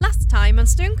on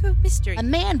Stone Cove Mystery. A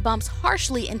man bumps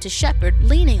harshly into Shepard,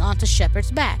 leaning onto Shepard's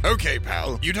back. Okay,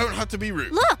 pal, you don't have to be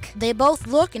rude. Look! They both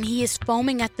look and he is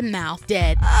foaming at the mouth,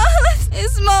 dead.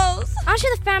 It's Smalls. Aren't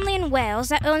you the family in Wales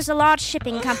that owns a large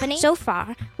shipping company? So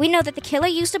far, we know that the killer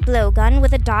used a blowgun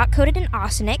with a dart coated in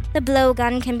arsenic. The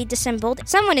blowgun can be disassembled.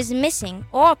 Someone is missing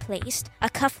or placed a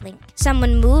cufflink.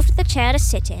 Someone moved the chair to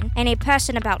sit in, and a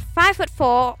person about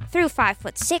 5'4" through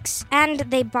 5'6", and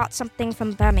they bought something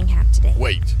from Birmingham today.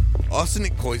 Wait,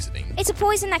 arsenic poisoning? It's a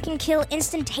poison that can kill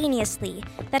instantaneously,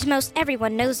 that most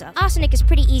everyone knows of. Arsenic is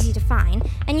pretty easy to find,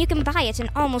 and you can buy it in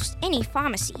almost any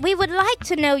pharmacy. We would like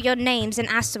to know your names and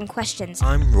ask some questions.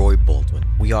 I'm Roy Baldwin.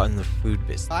 We are in the food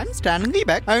business. I'm Stanley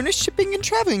Beck. I own a shipping and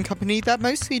traveling company that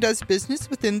mostly does business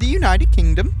within the United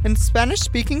Kingdom, in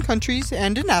Spanish-speaking countries,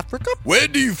 and in Africa. Where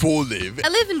do you four live? I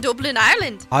live in Dublin,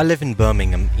 Ireland. I live in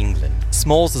Birmingham, England.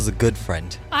 Smalls is a good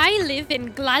friend. I live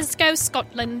in Glasgow,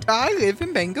 Scotland. I live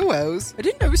in Bangor, Wales. I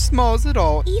didn't know Smalls at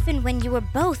all. Even when you were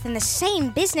both in the same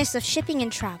business of shipping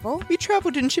and travel? We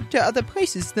travelled and shipped to other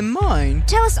places than mine.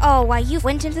 Tell us all why you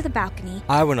went into the balcony.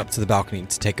 I went up to the balcony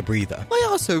to take a breather. I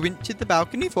also went to the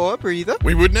balcony for a breather.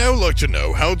 We would now like to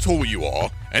know how tall you are,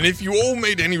 and if you all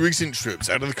made any recent trips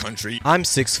out of the country. I'm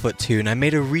 6'2", and I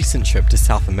made a recent trip to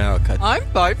South America. I'm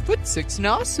 5'6", and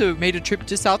also made a trip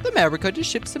to South America to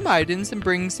ship some items and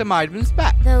bring some items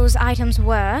back. Those items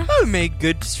were? Homemade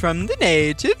goods from the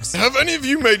natives. Have any of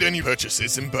you made any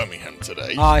purchases in Birmingham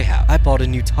today? I have. I bought a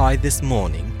new tie this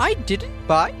morning. I didn't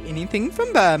buy anything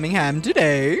from Birmingham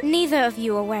today. Neither of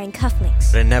you are wearing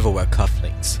cufflinks. But I never wear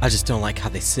cufflinks. I just don't like how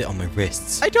they sit on my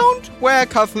wrists. I don't wear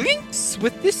cufflinks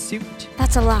with this suit.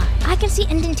 That's a lie. I can see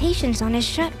indentations on his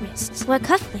shirt wrists where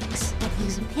cufflinks that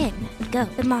use a pin would go.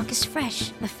 The mark is fresh.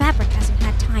 The fabric hasn't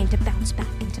had time to bounce back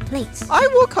into place. I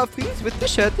wore cufflinks with the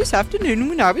shirt this afternoon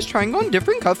when I was trying on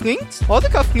different cufflinks. All the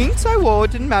cufflinks I wore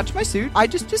didn't match my suit. I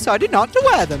just decided not to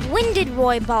wear them. When did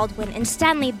Roy Baldwin and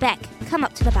Stanley Beck come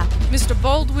up to the balcony? Mr.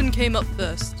 Baldwin came up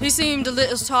first. He seemed a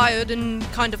little tired and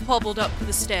kind of hobbled up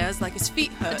the stairs like his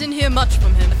feet hurt. I didn't hear much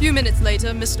from him. A few minutes later,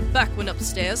 Mr. Beck went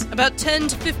upstairs. About 10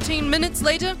 to 15 minutes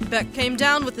later, Beck came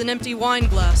down with an empty wine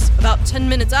glass. About 10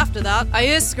 minutes after that, I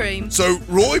hear screams. So,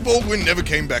 Roy Baldwin never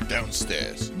came back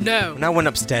downstairs? No. When I went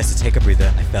upstairs to take a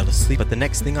breather, I fell asleep, but the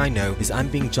next thing I know is I'm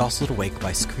being jostled awake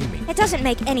by screaming. It doesn't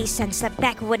make any sense that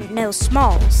Beck wouldn't know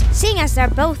Smalls, seeing as they're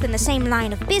both in the same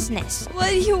line of business. What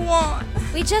do you want?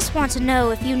 We just want to know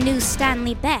if you knew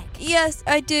Stanley Beck. Yes,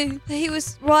 I do. He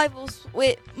was rivals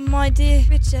with my dear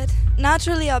Richard.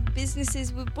 Naturally, our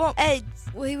businesses would bump heads.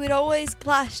 We would always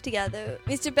clash together.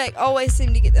 Mr. Beck always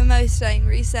seemed to get the most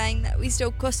angry, saying that we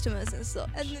stole customers and such.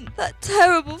 And then that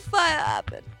terrible fire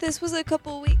happened. This was a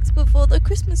couple weeks before the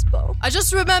Christmas ball. I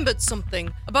just remembered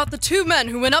something about the two men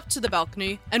who went up to the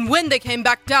balcony and when they came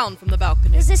back down from the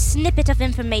balcony. Does this snippet of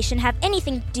information have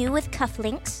anything to do with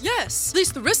cufflinks? Yes, at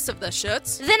least the wrists of their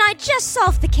shirts. Then I just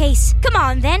solved the case. Come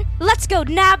on then, let's go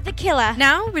nab the killer.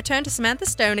 Now return to Samantha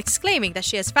Stone exclaiming that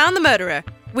she has found the murderer,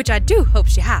 which I do hope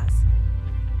she has.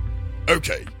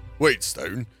 Okay, wait,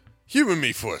 Stone. Humor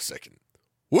me for a second.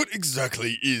 What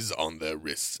exactly is on their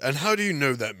wrists, and how do you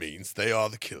know that means they are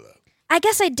the killer? I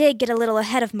guess I did get a little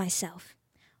ahead of myself.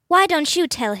 Why don't you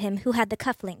tell him who had the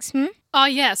cufflinks, Ah,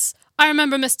 yes. I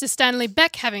remember Mr. Stanley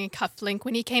Beck having a cufflink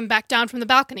when he came back down from the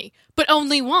balcony, but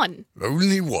only one.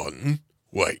 Only one?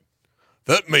 Wait,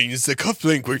 that means the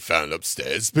cufflink we found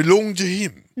upstairs belonged to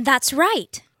him. That's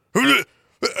right.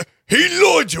 He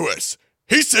lied to us!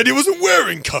 He said he wasn't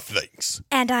wearing cufflinks!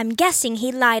 And I'm guessing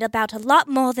he lied about a lot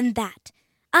more than that.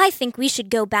 I think we should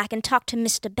go back and talk to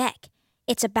Mr. Beck.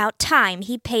 It's about time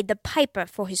he paid the piper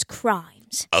for his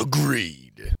crimes.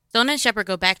 Agreed. Stone and Shepard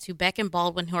go back to Beck and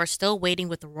Baldwin, who are still waiting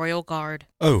with the royal guard.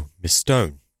 Oh, Miss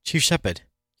Stone. Chief Shepard,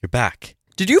 you're back.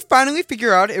 Did you finally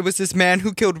figure out it was this man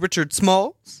who killed Richard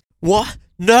Smalls? What?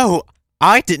 No,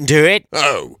 I didn't do it.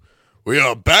 Oh, we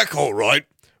are back all right,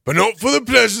 but not for the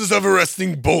pleasures of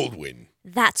arresting Baldwin.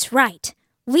 That's right.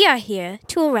 We are here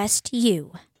to arrest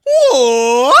you.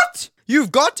 What?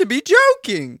 You've got to be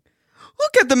joking.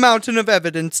 Look at the mountain of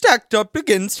evidence stacked up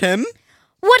against him.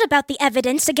 What about the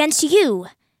evidence against you?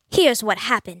 Here's what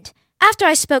happened. After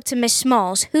I spoke to Miss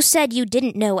Smalls, who said you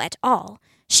didn't know at all,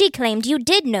 she claimed you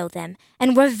did know them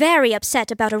and were very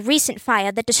upset about a recent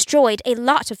fire that destroyed a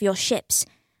lot of your ships.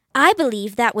 I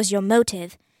believe that was your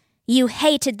motive. You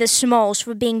hated the Smalls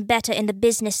for being better in the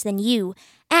business than you,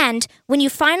 and when you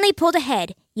finally pulled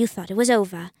ahead, you thought it was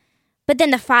over. But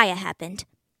then the fire happened.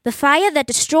 The fire that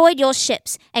destroyed your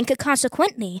ships and could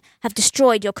consequently have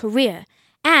destroyed your career.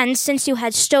 And since you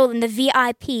had stolen the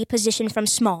VIP position from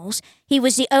Smalls, he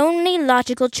was the only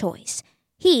logical choice.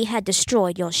 He had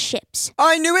destroyed your ships.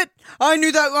 I knew it! I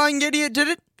knew that lying idiot did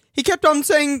it! He kept on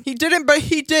saying he didn't, but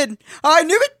he did! I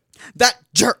knew it! That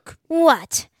jerk!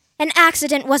 What? An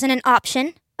accident wasn't an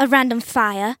option? A random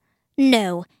fire?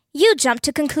 No, you jumped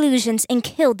to conclusions and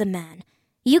killed the man.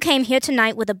 You came here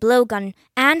tonight with a blowgun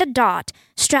and a dart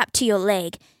strapped to your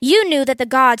leg. You knew that the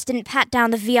guards didn't pat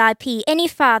down the VIP any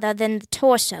farther than the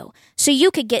torso, so you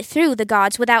could get through the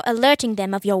guards without alerting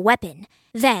them of your weapon.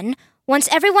 Then, once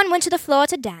everyone went to the floor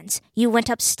to dance, you went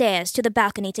upstairs to the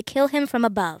balcony to kill him from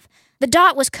above. The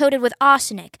dart was coated with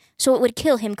arsenic, so it would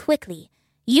kill him quickly.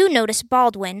 You noticed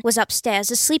Baldwin was upstairs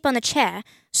asleep on the chair,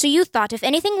 so you thought if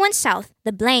anything went south,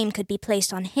 the blame could be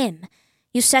placed on him.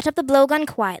 You set up the blowgun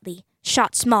quietly,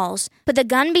 shot Smalls, put the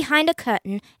gun behind a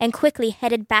curtain, and quickly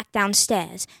headed back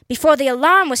downstairs before the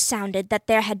alarm was sounded that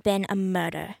there had been a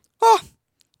murder. Oh,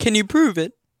 can you prove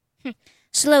it?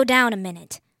 Slow down a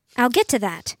minute. I'll get to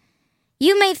that.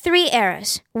 You made 3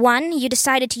 errors. 1, you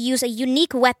decided to use a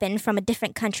unique weapon from a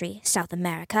different country, South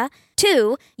America.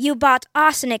 2, you bought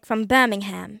arsenic from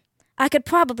Birmingham. I could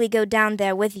probably go down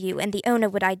there with you and the owner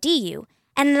would ID you.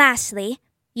 And lastly,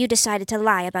 you decided to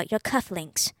lie about your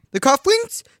cufflinks. The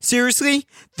cufflinks? Seriously?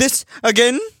 This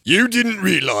again? You didn't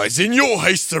realize in your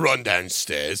haste to run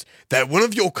downstairs that one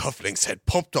of your cufflinks had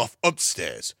popped off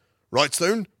upstairs. Right,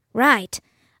 Stone? Right.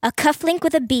 A cufflink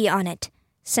with a B on it.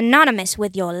 Synonymous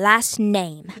with your last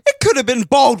name. It could have been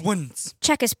Baldwin's.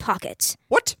 Check his pockets.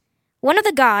 What? One of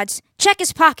the guards. Check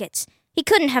his pockets. He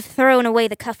couldn't have thrown away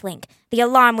the cufflink. The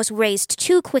alarm was raised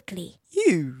too quickly.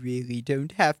 You really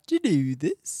don't have to do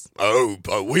this. Oh,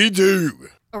 but we do.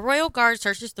 A royal guard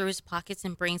searches through his pockets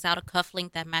and brings out a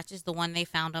cufflink that matches the one they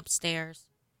found upstairs.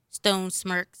 Stone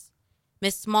smirks.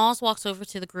 Miss Smalls walks over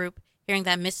to the group, hearing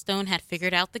that Miss Stone had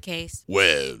figured out the case.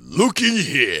 Well, looky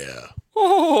here.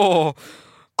 Oh,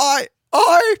 I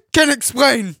can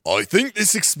explain. I think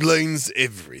this explains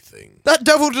everything. That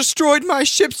devil destroyed my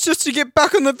ships just to get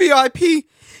back on the VIP.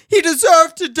 He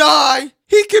deserved to die.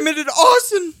 He committed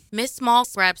arson. Miss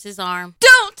Smalls grabs his arm.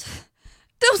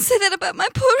 Don't say that about my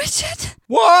poor Richard.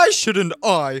 Why shouldn't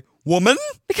I, woman?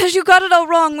 Because you got it all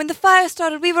wrong. When the fire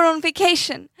started, we were on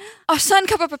vacation. Our son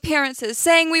covered up appearances,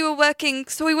 saying we were working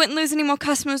so we wouldn't lose any more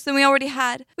customers than we already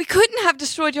had. We couldn't have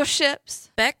destroyed your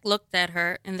ships. Beck looked at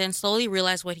her and then slowly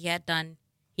realized what he had done.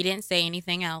 He didn't say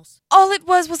anything else. All it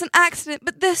was an accident,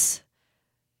 but this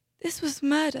was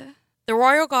murder. The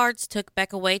royal guards took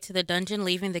Beck away to the dungeon,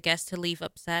 leaving the guests to leave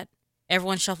upset.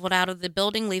 Everyone shuffled out of the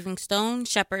building, leaving Stone,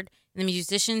 Shepard, and the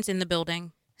musicians in the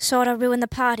building. Sorta ruined the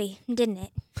party, didn't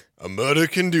it? A murder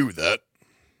can do that.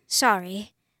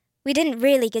 Sorry. We didn't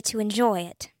really get to enjoy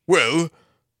it. Well,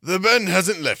 the band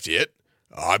hasn't left yet.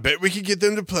 I bet we could get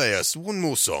them to play us one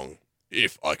more song.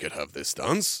 If I could have this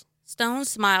dance. Stone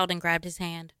smiled and grabbed his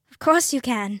hand. Of course you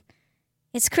can.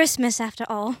 It's Christmas after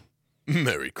all.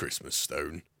 Merry Christmas,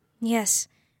 Stone. Yes.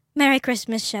 Merry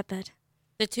Christmas, Shepard.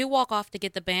 The two walk off to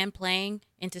get the band playing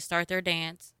and to start their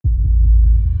dance.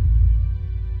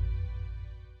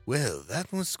 Well,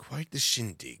 that was quite the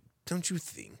shindig, don't you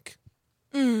think?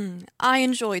 I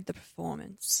enjoyed the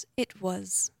performance. It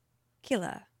was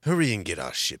killer. Hurry and get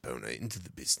our ship owner into the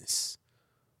business.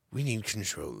 We need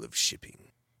control of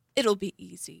shipping. It'll be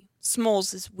easy.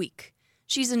 Smalls is weak.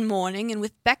 She's in mourning, and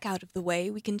with Beck out of the way,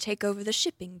 we can take over the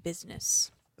shipping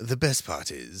business. The best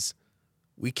part is,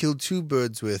 we killed 2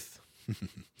 birds with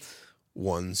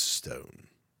 1 stone.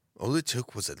 All it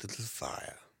took was a little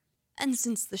fire. And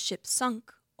since the ship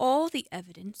sunk, all the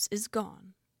evidence is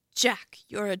gone. Jack,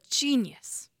 you're a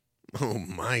genius. Oh,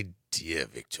 my dear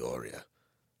Victoria.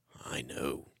 I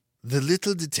know. The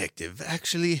little detective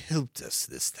actually helped us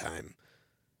this time.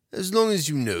 As long as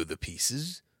you know the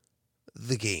pieces,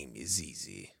 the game is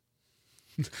easy.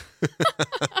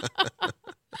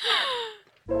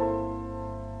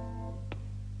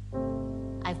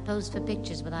 I've posed for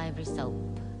pictures with Ivory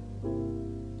Soap.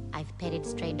 I've petted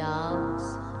stray dogs.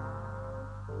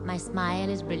 My smile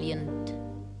is brilliant.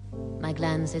 My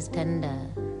glance is tender.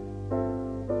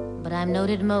 But I'm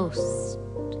noted most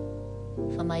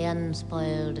for my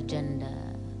unspoiled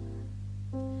agenda.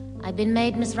 I've been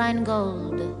made Miss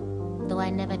Rheingold, though I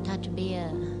never touch beer.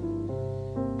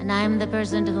 And I'm the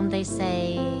person to whom they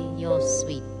say, you're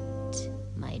sweet,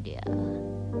 my dear.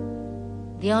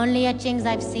 The only etchings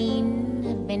I've seen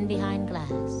have been behind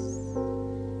glass.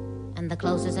 And the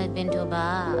closest I've been to a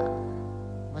bar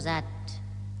was at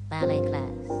ballet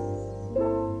class.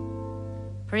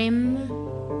 Prim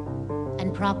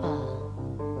and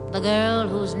proper, the girl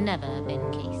who's never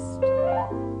been kissed.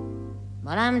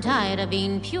 But I'm tired of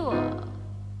being pure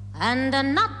and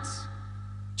not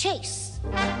chaste.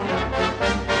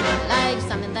 Like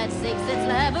something that seeks its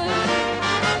level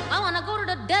I wanna go to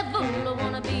the devil, I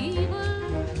wanna be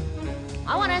evil.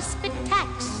 I wanna spit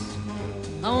tax,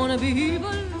 I wanna be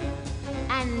evil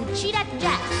and cheat at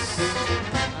jacks.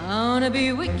 I wanna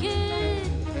be wicked,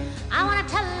 I wanna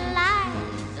tell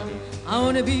lies. I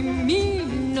wanna be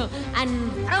mean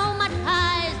and throw my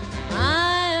ties.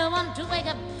 I want to wake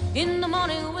up in the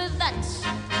morning with that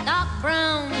dark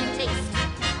brown taste.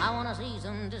 I wanna see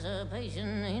some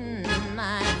dissipation in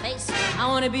my face. I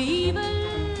wanna be evil,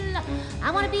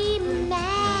 I wanna be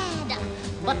mad,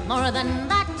 but more than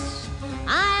that,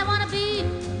 I wanna be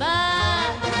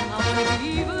bad. I wanna be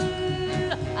evil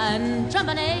and trump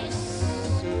an ace,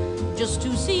 just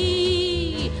to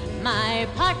see my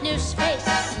partner's face.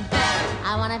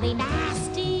 I wanna be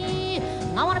nasty,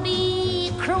 I wanna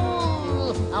be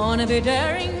cruel, I wanna be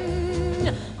daring,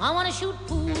 I wanna shoot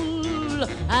pool,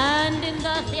 and in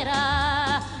the theater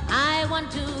I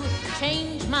want to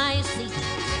change my seat,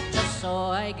 just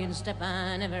so I can step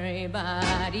on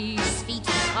everybody's feet.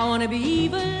 I wanna be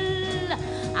evil,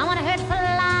 I wanna hurt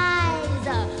flies,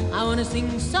 I wanna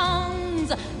sing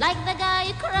songs like the guy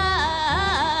who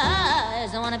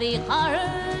cries. I wanna be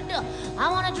hard, I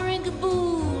wanna drink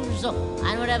booze,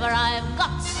 and whatever I've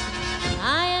got,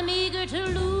 I am eager to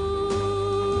lose.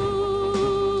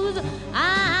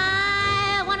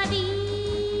 I wanna be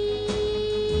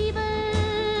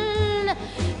evil,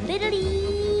 little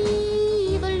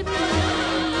evil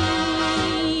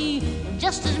me,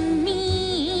 just as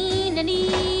mean and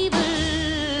evil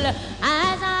as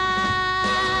I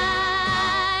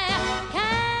can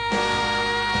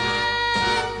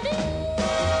be.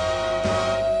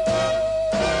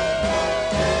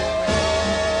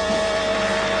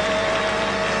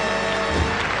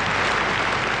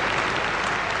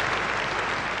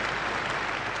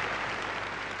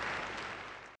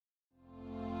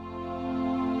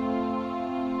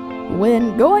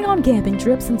 When going on camping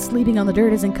trips and sleeping on the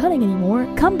dirt isn't cutting anymore,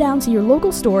 come down to your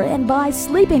local store and buy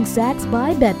Sleeping Sacks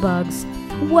by Bedbugs.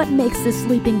 What makes this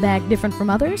sleeping bag different from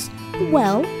others?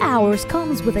 Well, ours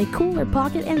comes with a cooler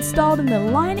pocket installed in the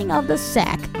lining of the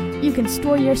sack. You can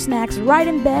store your snacks right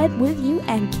in bed with you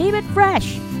and keep it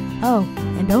fresh. Oh,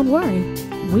 and don't worry,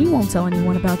 we won't tell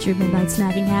anyone about your midnight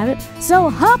snacking habit, so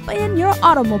hop in your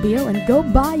automobile and go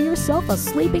buy yourself a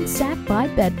Sleeping Sack by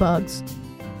Bedbugs.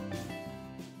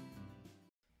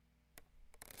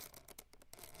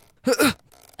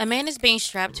 A man is being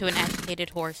strapped to an agitated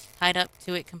horse, tied up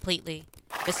to it completely,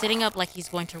 but sitting up like he's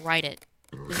going to ride it.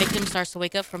 The victim starts to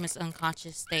wake up from his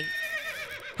unconscious state.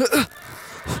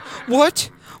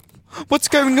 What? What's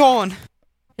going on?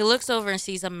 He looks over and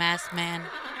sees a masked man.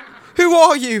 Who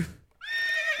are you?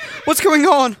 What's going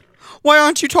on? Why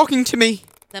aren't you talking to me?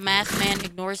 The masked man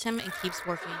ignores him and keeps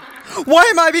working. Why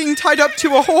am I being tied up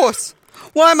to a horse?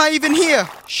 Why am I even here?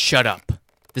 Shut up.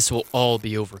 This will all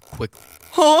be over quickly.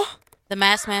 Huh? The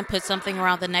masked man puts something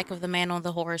around the neck of the man on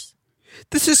the horse.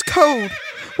 This is cold.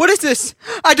 What is this?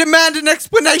 I demand an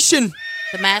explanation.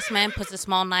 The masked man puts a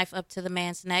small knife up to the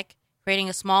man's neck, creating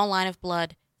a small line of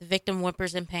blood. The victim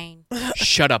whimpers in pain.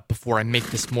 Shut up before I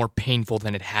make this more painful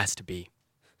than it has to be.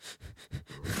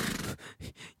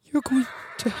 You're going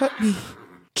to hurt me.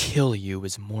 Kill you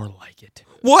is more like it.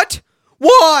 What?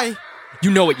 Why? You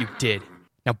know what you did.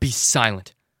 Now be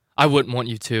silent. I wouldn't want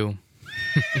you to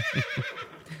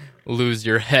lose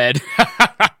your head.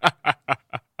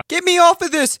 Get me off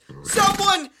of this!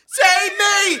 Someone save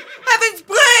me! Heavens,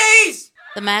 please!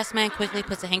 The masked man quickly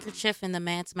puts a handkerchief in the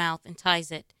man's mouth and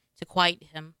ties it to quiet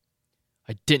him.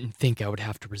 I didn't think I would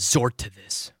have to resort to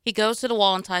this. He goes to the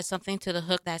wall and ties something to the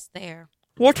hook that's there.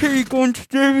 What are you going to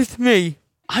do with me?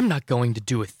 I'm not going to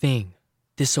do a thing.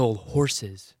 This old horse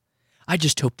is. I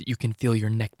just hope that you can feel your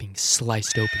neck being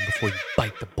sliced open before you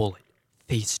bite the bullet.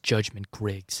 Face judgment,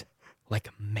 Griggs, like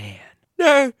a man.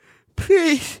 No,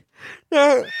 please,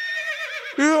 no.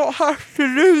 You don't have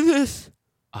to do this.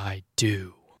 I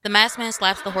do. The masked man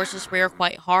slaps the horse's rear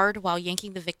quite hard while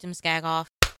yanking the victim's gag off.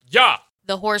 Yeah!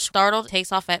 The horse, startled,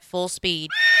 takes off at full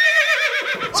speed.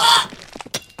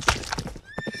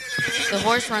 The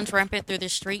horse runs rampant through the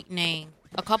street, neighing.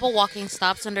 A couple walking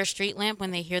stops under a street lamp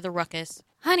when they hear the ruckus.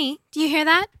 Honey, do you hear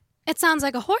that? It sounds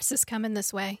like a horse is coming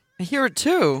this way. I hear it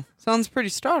too. Sounds pretty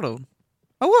startled.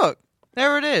 Oh, look.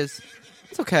 There it is.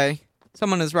 It's okay.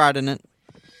 Someone is riding it.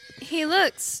 He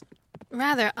looks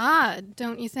rather odd,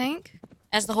 don't you think?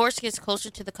 As the horse gets closer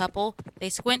to the couple, they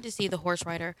squint to see the horse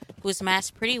rider, who is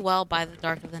masked pretty well by the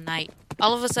dark of the night.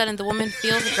 All of a sudden, the woman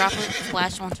feels a droplet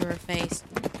splash onto her face.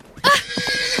 Ah!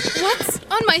 What's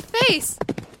on my face?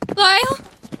 Lyle?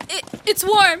 It's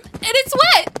warm, and it's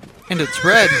wet! And it's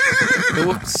red. It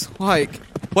looks like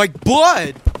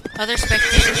blood! Other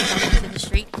spectators come into the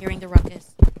street, hearing the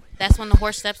ruckus. That's when the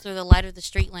horse steps through the light of the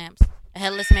street lamps. A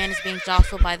headless man is being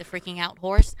jostled by the freaking out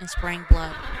horse and spraying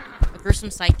blood. A gruesome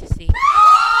sight to see.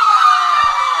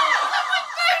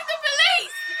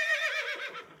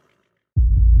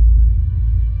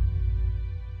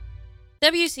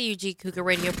 WCUG Cougar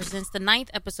Radio presents the 9th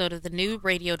episode of the new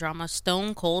radio drama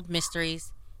Stone Cold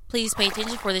Mysteries. Please pay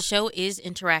attention for the show is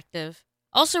interactive.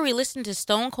 Also re-listen to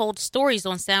Stone Cold Stories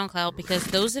on SoundCloud because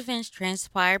those events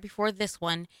transpire before this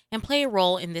one and play a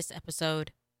role in this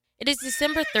episode. It is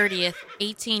December 30th,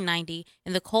 1890,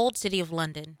 in the cold city of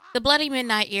London. The bloody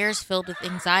midnight air is filled with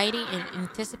anxiety and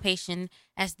anticipation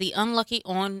as the unlucky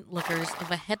onlookers of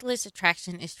a headless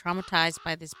attraction is traumatized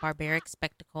by this barbaric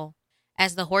spectacle.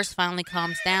 As the horse finally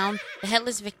calms down, the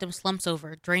headless victim slumps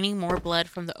over, draining more blood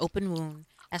from the open wound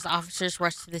as the officers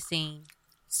rush to the scene.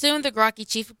 Soon, the groggy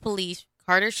chief of police,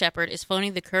 Carter Shepard, is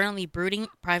phoning the currently brooding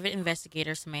private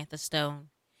investigator, Samantha Stone.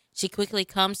 She quickly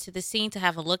comes to the scene to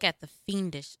have a look at the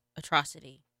fiendish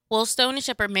atrocity. Will Stone and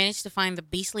Shepard manage to find the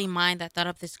beastly mind that thought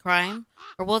up this crime,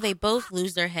 or will they both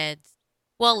lose their heads?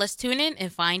 Well, let's tune in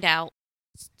and find out.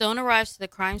 Stone arrives to the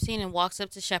crime scene and walks up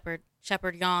to Shepard.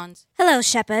 Shepard yawns. Hello,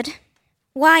 Shepard.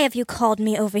 Why have you called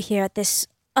me over here at this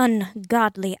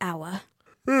ungodly hour?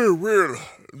 Oh, well,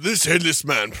 this headless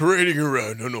man parading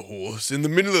around on a horse in the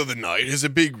middle of the night is a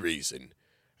big reason.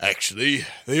 Actually,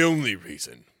 the only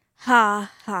reason.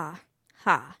 Ha, ha,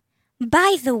 ha.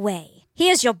 By the way,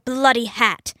 here's your bloody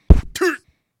hat.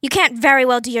 You can't very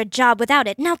well do your job without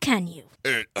it, now can you?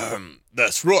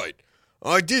 That's right.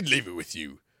 I did leave it with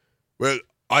you. Well,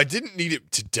 I didn't need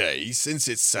it today, since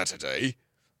it's Saturday.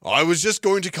 I was just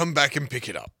going to come back and pick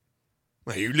it up.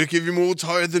 You look even more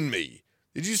tired than me.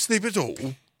 Did you sleep at all?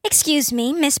 Excuse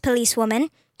me, Miss Policewoman.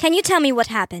 Can you tell me what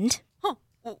happened? Huh.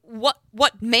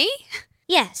 What, me?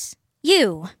 Yes,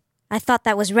 you. I thought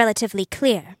that was relatively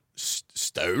clear.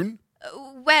 Stone?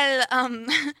 Isn't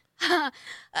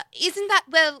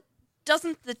that,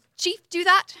 doesn't the chief do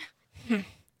that?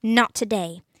 Not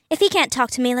today. If he can't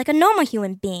talk to me like a normal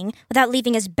human being without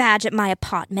leaving his badge at my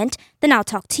apartment, then I'll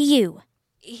talk to you.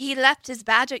 He left his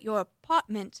badge at your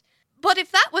apartment. But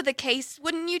if that were the case,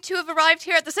 wouldn't you two have arrived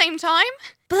here at the same time?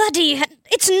 Bloody...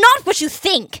 It's not what you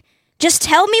think. Just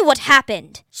tell me what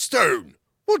happened. Stone,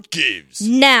 what gives?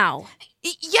 Now.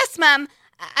 Yes, ma'am.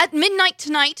 At midnight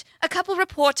tonight, a couple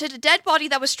reported a dead body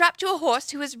that was strapped to a horse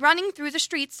who was running through the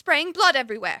streets spraying blood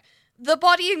everywhere. The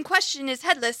body in question is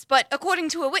headless, but according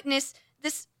to a witness,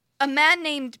 a man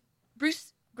named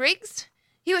Bruce Griggs,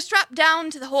 he was strapped down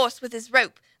to the horse with his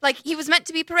rope, like he was meant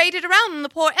to be paraded around on the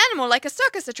poor animal like a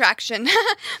circus attraction.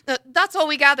 That's all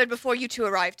we gathered before you two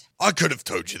arrived. I could have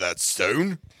told you that,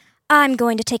 Stone. I'm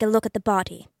going to take a look at the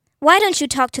body. Why don't you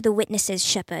talk to the witnesses,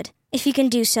 Shepard? If you can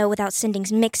do so without sending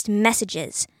mixed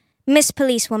messages. Miss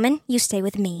Policewoman, you stay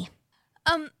with me.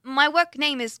 My work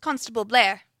name is Constable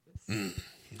Blair.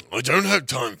 I don't have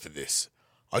time for this.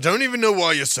 I don't even know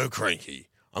why you're so cranky.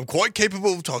 I'm quite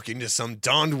capable of talking to some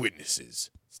darned witnesses.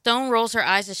 Stone rolls her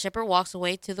eyes as Shepard walks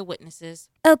away to the witnesses.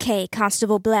 Okay,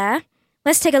 Constable Blair.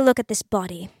 Let's take a look at this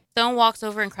body. Stone walks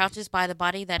over and crouches by the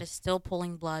body that is still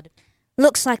pulling blood.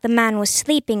 Looks like the man was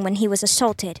sleeping when he was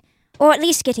assaulted, or at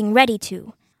least getting ready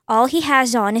to. All he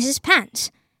has on is his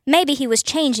pants. Maybe he was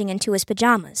changing into his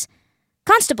pajamas.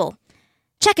 Constable,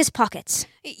 check his pockets.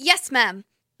 Yes, ma'am.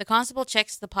 The constable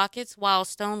checks the pockets while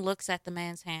Stone looks at the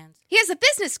man's hands. He has a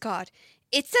business card.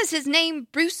 It says his name,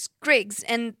 Bruce Griggs,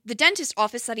 and the dentist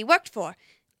office that he worked for.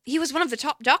 He was one of the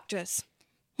top doctors.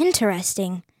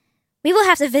 Interesting. We will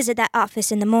have to visit that office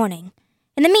in the morning.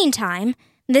 In the meantime,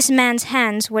 this man's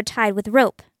hands were tied with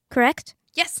rope, correct?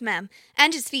 Yes, ma'am,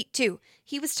 and his feet, too.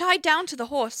 He was tied down to the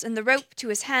horse, and the rope to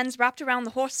his hands wrapped around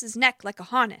the horse's neck like a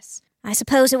harness. I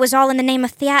suppose it was all in the name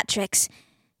of theatrics.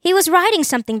 He was riding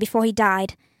something before he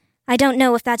died. I don't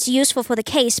know if that's useful for the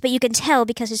case, but you can tell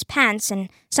because his pants and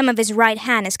some of his right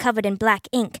hand is covered in black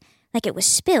ink, like it was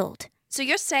spilled. So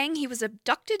you're saying he was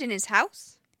abducted in his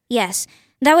house? Yes,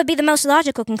 that would be the most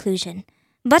logical conclusion.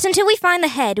 But until we find the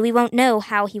head, we won't know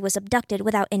how he was abducted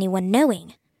without anyone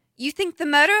knowing. You think the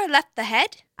murderer left the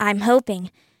head? I'm hoping.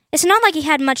 It's not like he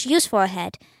had much use for a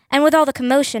head, and with all the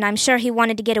commotion, I'm sure he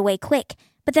wanted to get away quick.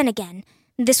 But then again,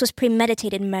 this was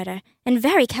premeditated murder, and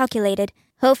very calculated.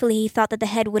 Hopefully he thought that the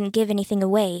head wouldn't give anything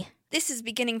away. This is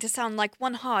beginning to sound like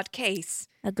one hard case.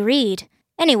 Agreed.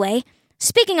 Anyway,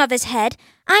 speaking of his head,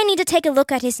 I need to take a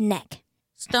look at his neck.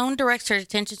 Stone directs her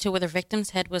attention to where the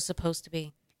victim's head was supposed to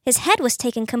be. His head was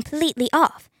taken completely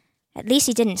off. At least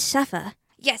he didn't suffer.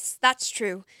 Yes, that's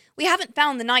true. We haven't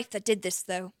found the knife that did this,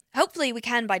 though. Hopefully we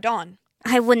can by dawn.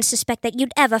 I wouldn't suspect that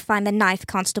you'd ever find the knife,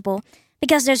 Constable,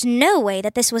 because there's no way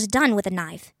that this was done with a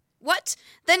knife. What?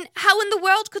 Then how in the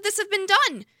world could this have been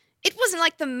done? It wasn't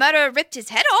like the murderer ripped his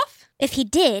head off. If he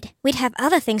did, we'd have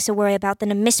other things to worry about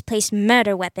than a misplaced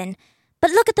murder weapon.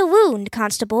 But look at the wound,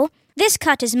 Constable. This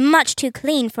cut is much too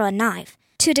clean for a knife.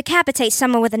 To decapitate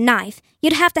someone with a knife,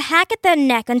 you'd have to hack at their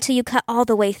neck until you cut all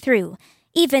the way through,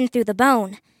 even through the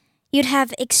bone. You'd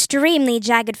have extremely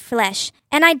jagged flesh,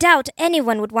 and I doubt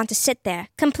anyone would want to sit there,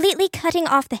 completely cutting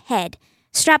off the head,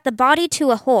 strap the body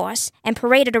to a horse, and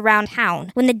parade it around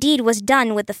town when the deed was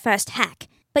done with the first hack.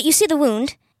 But you see the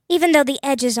wound? Even though the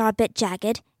edges are a bit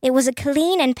jagged, it was a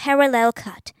clean and parallel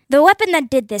cut. The weapon that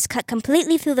did this cut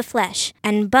completely through the flesh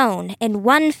and bone in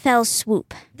one fell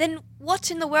swoop. Then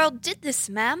what in the world did this,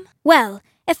 ma'am? Well,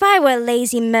 if I were a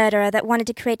lazy murderer that wanted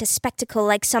to create a spectacle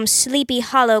like some Sleepy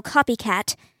Hollow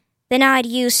copycat, then I'd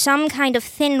use some kind of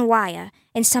thin wire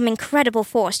and some incredible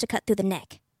force to cut through the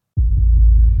neck.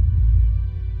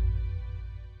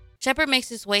 Shepard makes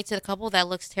his way to the couple that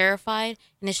looks terrified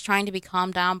and is trying to be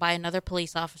calmed down by another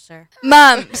police officer.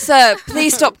 Ma'am, sir,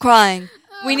 please stop crying.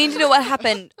 We need to know what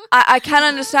happened. I can't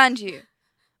understand you.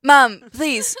 Ma'am,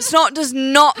 please, snot does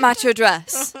not match your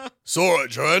dress. It's all right,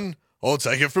 Joanne. I'll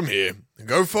take it from here.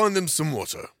 Go find them some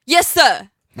water. Yes, sir.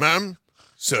 Ma'am,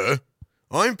 sir,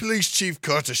 I'm Police Chief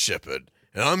Carter Shepard,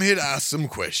 and I'm here to ask some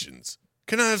questions.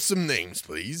 Can I have some names,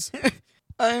 please?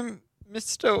 I'm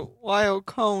Mr. Lyle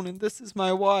Cone, and this is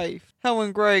my wife,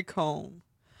 Helen Gray Cone.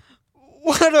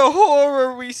 What a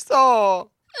horror we saw!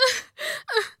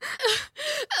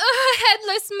 A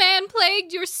headless man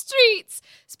plagued your streets,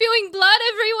 spewing blood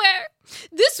everywhere.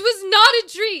 This was not a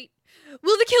treat.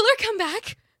 Will the killer come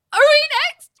back? Are we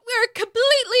next? We're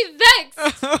completely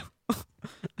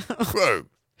vexed. Whoa,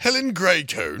 Helen Gray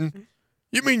Cone?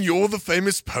 You mean you're the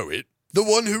famous poet? The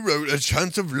one who wrote A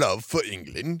Chant of Love for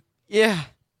England? Yeah,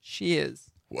 she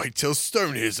is. Wait till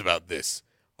Stone hears about this.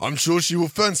 I'm sure she will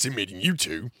fancy meeting you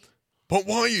two. But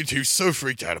why are you two so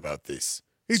freaked out about this?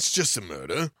 It's just a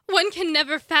murder. One can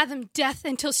never fathom death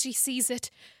until she sees it.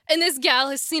 And this gal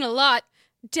has seen a lot.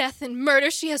 Death and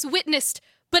murder she has witnessed.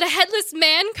 But a headless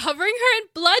man covering her in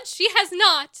blood she has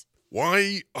not.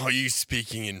 Why are you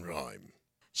speaking in rhyme?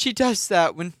 She does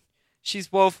that when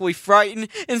she's woefully frightened,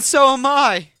 and so am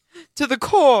I. To the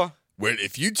core. Well,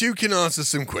 if you two can answer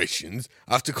some questions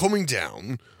after calming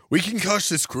down, we can catch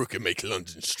this crook and make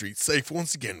London streets safe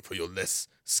once again for your less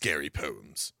scary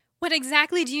poems. What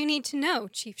exactly do you need to know,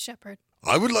 Chief Shepard?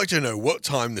 I would like to know what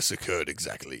time this occurred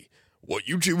exactly, what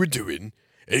you two were doing,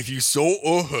 if you saw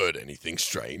or heard anything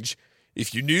strange,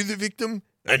 if you knew the victim,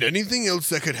 and anything else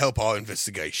that could help our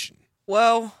investigation.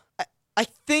 Well, I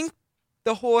think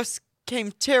the horse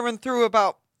came tearing through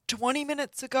about 20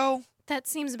 minutes ago. That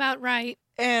seems about right.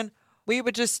 And we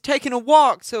were just taking a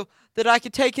walk so that I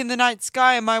could take in the night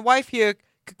sky and my wife here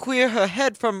could clear her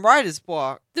head from writer's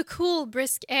block. The cool,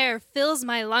 brisk air fills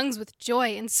my lungs with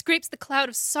joy and scrapes the cloud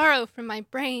of sorrow from my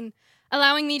brain,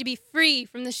 allowing me to be free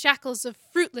from the shackles of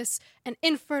fruitless and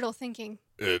infertile thinking.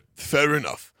 Fair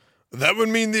enough. That would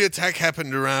mean the attack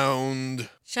happened around...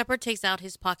 Shepard takes out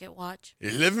his pocket watch.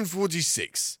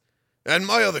 11:46. And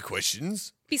my other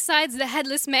questions? Besides the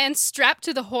headless man strapped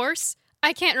to the horse,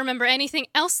 I can't remember anything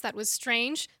else that was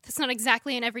strange. That's not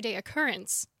exactly an everyday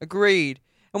occurrence. Agreed.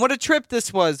 And what a trip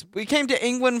this was. We came to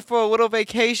England for a little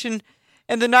vacation,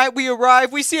 and the night we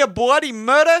arrived, we see a bloody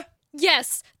murder?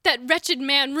 Yes, that wretched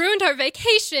man ruined our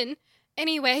vacation.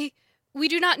 Anyway, we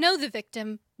do not know the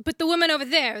victim, but the woman over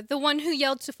there, the one who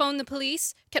yelled to phone the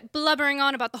police, kept blubbering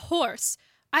on about the horse.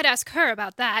 I'd ask her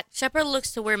about that. Shepard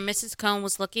looks to where Mrs. Cone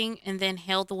was looking and then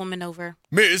hailed the woman over.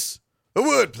 Miss, a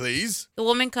word, please. The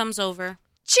woman comes over.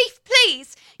 Chief,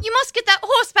 please! You must get that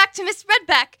horse back to Miss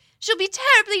Redback. She'll be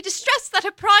terribly distressed that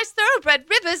her prize thoroughbred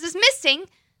Rivers is missing.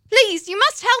 Please, you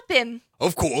must help him.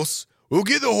 Of course. We'll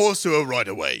get the horse to her right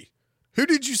away. Who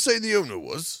did you say the owner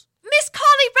was? Miss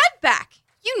Carly Redback.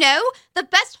 You know, the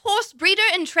best horse breeder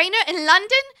and trainer in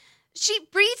London. She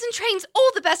breeds and trains all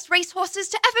the best racehorses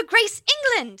to ever grace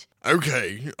England.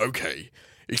 Okay.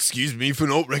 Excuse me for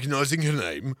not recognizing her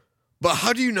name, but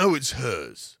how do you know it's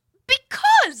hers?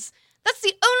 Because that's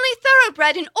the only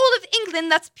thoroughbred in all of England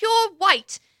that's pure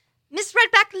white. Miss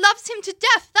Redback loves him to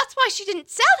death. That's why she didn't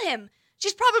sell him.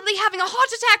 She's probably having a heart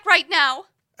attack right now.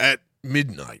 At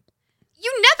midnight.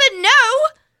 You never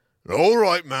know. All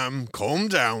right, ma'am, calm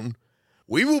down.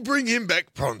 We will bring him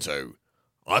back pronto.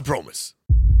 I promise.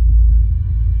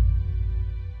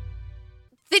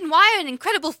 Then why an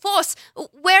incredible force?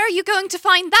 Where are you going to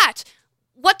find that?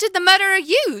 What did the murderer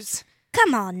use?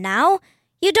 Come on now.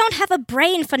 You don't have a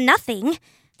brain for nothing.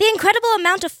 The incredible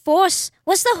amount of force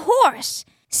was the horse.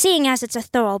 Seeing as it's a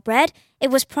thoroughbred, it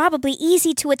was probably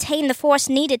easy to attain the force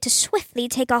needed to swiftly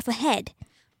take off a head.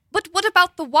 But what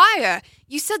about the wire?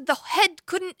 You said the head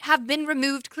couldn't have been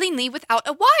removed cleanly without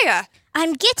a wire.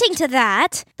 I'm getting to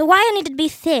that. The wire needed to be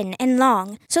thin and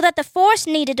long, so that the force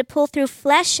needed to pull through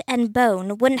flesh and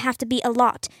bone wouldn't have to be a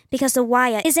lot, because the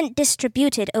wire isn't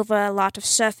distributed over a lot of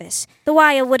surface. The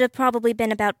wire would have probably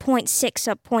been about 0.6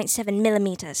 or 0.7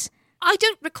 millimeters. I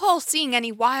don't recall seeing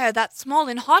any wire that small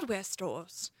in hardware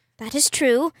stores. That is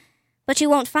true, but you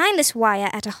won't find this wire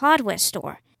at a hardware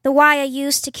store. The wire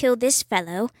used to kill this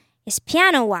fellow is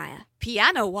piano wire.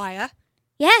 Piano wire?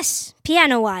 Yes,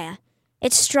 piano wire.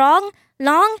 It's strong,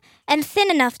 long, and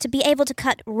thin enough to be able to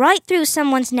cut right through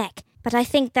someone's neck. But I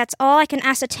think that's all I can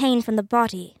ascertain from the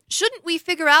body. Shouldn't we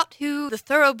figure out who the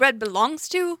thoroughbred belongs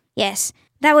to? Yes,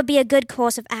 that would be a good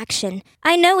course of action.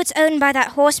 I know it's owned by that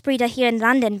horse breeder here in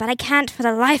London, but I can't for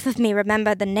the life of me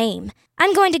remember the name.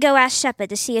 I'm going to go ask Shepard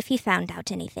to see if he found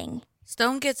out anything.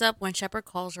 Stone gets up when Shepard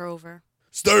calls her over.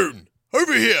 Stone,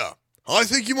 over here. I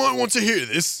think you might want to hear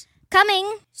this.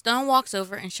 Coming. Stone walks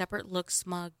over and Shepard looks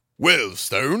smug. Well,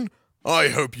 Stone, I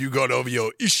hope you got over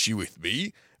your issue with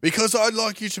me, because I'd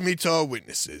like you to meet our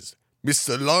witnesses,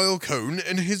 Mr. Lyle Cone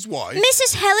and his wife.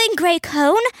 Mrs. Helen Gray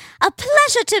Cone, a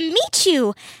pleasure to meet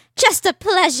you. Just a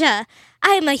pleasure. I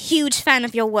am a huge fan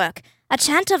of your work. A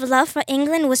Chant of Love for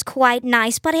England was quite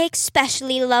nice, but I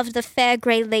especially loved The Fair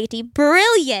Grey Lady.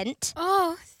 Brilliant.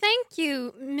 Oh, thank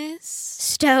you, Miss...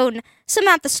 Stone.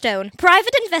 Samantha Stone,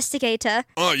 private investigator.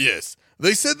 Ah, yes.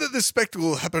 They said that the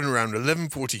spectacle happened around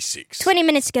 11:46. 20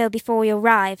 minutes ago before we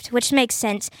arrived, which makes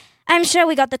sense. I'm sure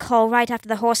we got the call right after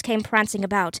the horse came prancing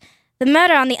about. The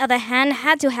murder, on the other hand,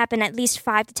 had to happen at least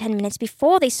 5 to 10 minutes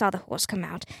before they saw the horse come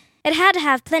out. It had to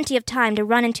have plenty of time to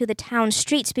run into the town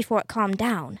streets before it calmed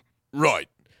down. Right.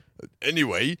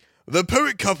 Anyway, the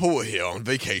poet couple were here on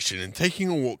vacation and taking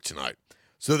a walk tonight,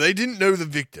 so they didn't know the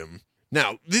victim.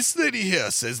 Now, this lady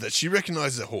here says that she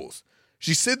recognizes a horse.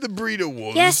 She said the breeder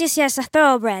was... Yes, a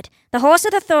thoroughbred. The horse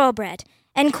of the thoroughbred.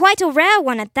 And quite a rare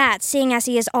one at that, seeing as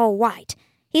he is all white.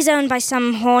 He's owned by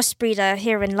some horse breeder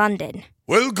here in London.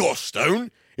 Well, gosh,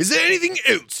 Stone, is there anything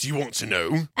else you want to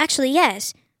know? Actually,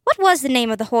 yes. What was the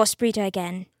name of the horse breeder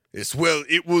again? Yes, well,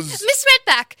 it was... Miss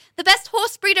Redback, the best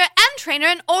horse breeder and trainer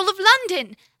in all of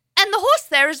London. And the horse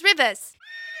there is Rivers.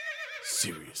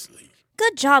 Seriously?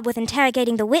 Good job with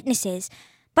interrogating the witnesses.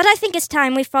 But I think it's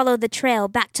time we follow the trail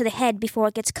back to the head before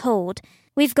it gets cold.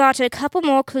 We've got a couple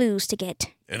more clues to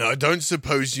get. And I don't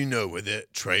suppose you know where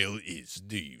that trail is,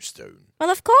 do you, Stone? Well,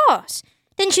 of course.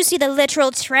 Didn't you see the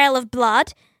literal trail of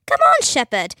blood? Come on,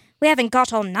 Shepard. We haven't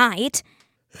got all night.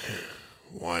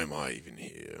 Why am I even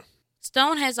here?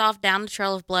 Stone heads off down the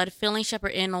trail of blood, filling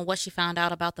Shepard in on what she found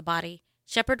out about the body.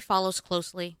 Shepard follows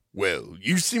closely. Well,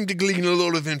 you seem to glean a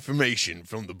lot of information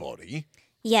from the body.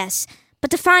 Yes,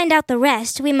 but to find out the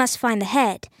rest, we must find the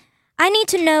head. I need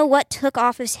to know what took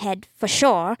off his head, for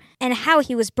sure, and how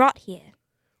he was brought here.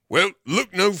 Well,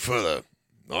 look no further.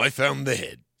 I found the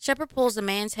head. Shepard pulls the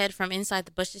man's head from inside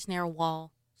the bushes near a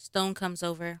wall. Stone comes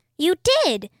over. You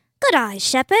did! Good eyes,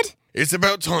 Shepard. It's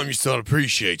about time you start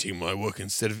appreciating my work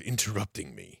instead of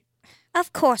interrupting me.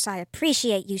 Of course I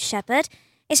appreciate you, Shepard.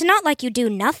 It's not like you do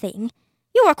nothing.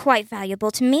 You are quite valuable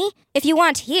to me. If you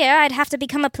weren't here, I'd have to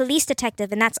become a police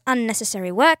detective, and that's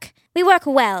unnecessary work. We work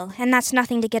well, and that's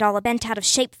nothing to get all bent out of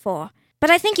shape for. But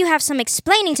I think you have some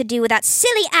explaining to do with that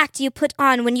silly act you put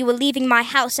on when you were leaving my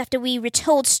house after we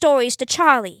retold stories to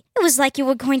Charlie. It was like you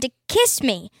were going to kiss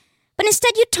me, but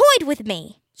instead you toyed with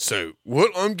me. So,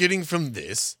 what I'm getting from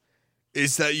this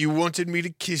is that you wanted me to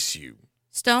kiss you.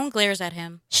 Stone glares at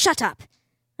him. Shut up.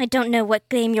 I don't know what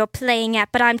game you're playing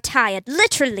at, but I'm tired,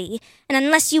 literally. And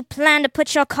unless you plan to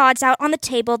put your cards out on the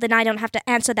table, then I don't have to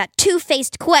answer that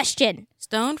two-faced question.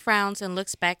 Stone frowns and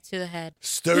looks back to the head.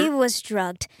 He was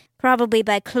drugged, probably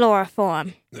by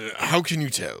chloroform. How can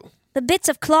you tell? The bits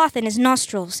of cloth in his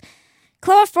nostrils.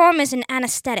 Chloroform is an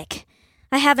anesthetic.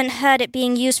 I haven't heard it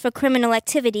being used for criminal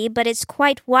activity, but it's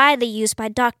quite widely used by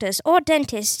doctors or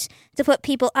dentists to put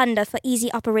people under for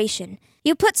easy operation.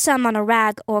 You put some on a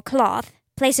rag or cloth,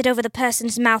 place it over the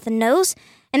person's mouth and nose,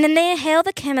 and then they inhale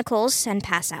the chemicals and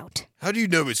pass out. How do you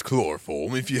know it's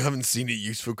chloroform if you haven't seen it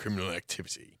used for criminal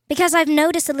activity? Because I've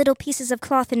noticed the little pieces of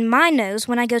cloth in my nose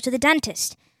when I go to the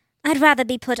dentist. I'd rather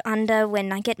be put under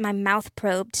when I get my mouth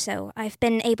probed, so I've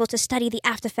been able to study the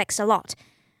aftereffects a lot.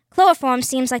 Chloroform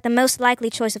seems like the most likely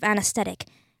choice of anesthetic,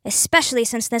 especially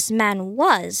since this man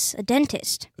was a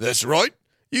dentist. That's right.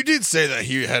 You did say that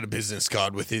he had a business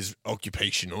card with his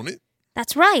occupation on it.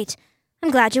 That's right.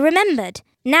 I'm glad you remembered.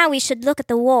 Now we should look at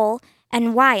the wall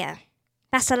and wire.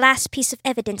 That's the last piece of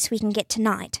evidence we can get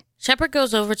tonight. Shepard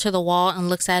goes over to the wall and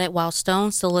looks at it while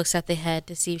Stone still looks at the head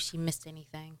to see if she missed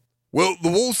anything. Well,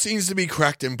 the wall seems to be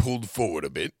cracked and pulled forward a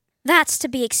bit. That's to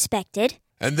be expected.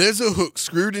 And there's a hook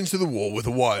screwed into the wall with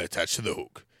a wire attached to the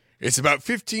hook. It's about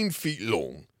 15 feet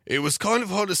long. It was kind of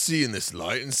hard to see in this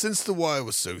light, and since the wire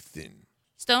was so thin.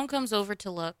 Stone comes over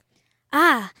to look.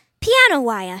 Ah, piano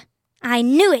wire. I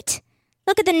knew it.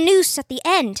 Look at the noose at the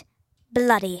end.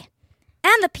 Bloody.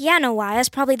 And the piano wire is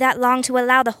probably that long to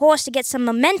allow the horse to get some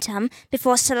momentum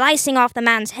before slicing off the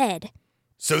man's head.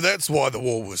 So that's why the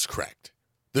wall was cracked.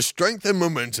 The strength and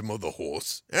momentum of the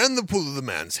horse and the pull of the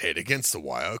man's head against the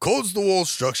wire caused the wall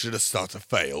structure to start to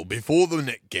fail before the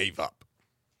neck gave up.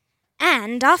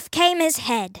 And off came his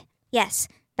head. Yes,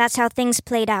 that's how things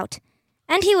played out.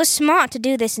 And he was smart to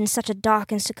do this in such a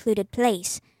dark and secluded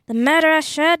place. The murderer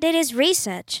sure did his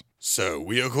research. So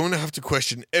we are going to have to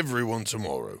question everyone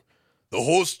tomorrow. The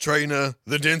horse trainer,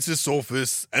 the dentist's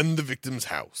office, and the victim's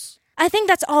house. I think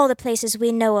that's all the places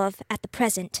we know of at the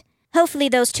present. Hopefully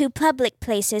those 2 public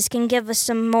places can give us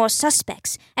some more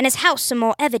suspects, and his house some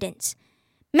more evidence.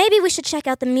 Maybe we should check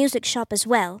out the music shop as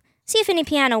well, see if any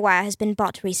piano wire has been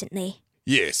bought recently.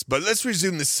 Yes, but let's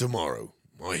resume this tomorrow.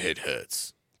 My head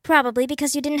hurts. Probably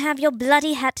because you didn't have your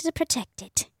bloody hat to protect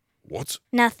it. What?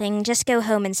 Nothing, just go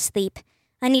home and sleep.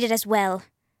 I need it as well.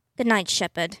 Good night,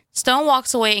 Shepard. Stone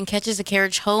walks away and catches a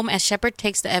carriage home as Shepard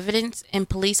takes the evidence and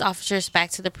police officers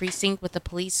back to the precinct with the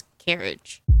police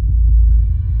carriage.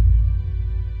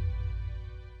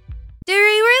 Do we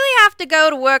really have to go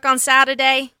to work on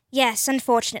Saturday? Yes,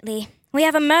 unfortunately. We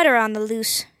have a murderer on the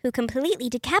loose who completely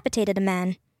decapitated a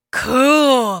man.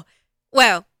 Cool.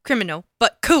 Well, criminal,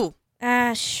 but cool.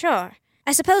 Sure.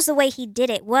 I suppose the way he did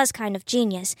it was kind of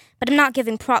genius, but I'm not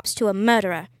giving props to a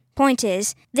murderer. Point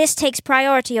is, this takes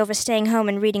priority over staying home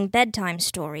and reading bedtime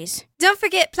stories. Don't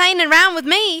forget playing around with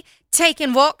me,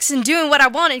 taking walks and doing what I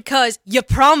wanted, 'cause you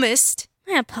promised.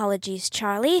 My apologies,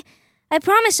 Charlie. I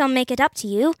promise I'll make it up to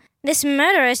you. This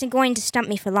murder isn't going to stump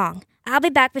me for long. I'll be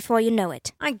back before you know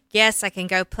it. I guess I can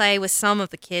go play with some of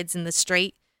the kids in the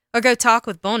street, or go talk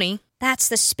with Bonnie. That's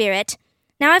the spirit.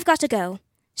 Now I've got to go.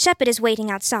 Shepard is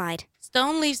waiting outside.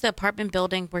 Stone leaves the apartment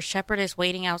building where Shepard is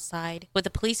waiting outside, with the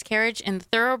police carriage and the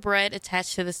thoroughbred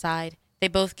attached to the side. They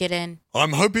both get in.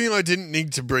 I'm hoping I didn't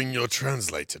need to bring your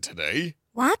translator today.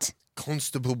 What?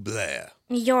 Constable Blair.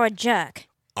 You're a jerk.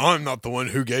 I'm not the one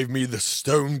who gave me the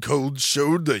stone-cold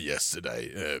shoulder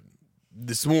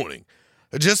this morning,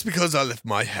 just because I left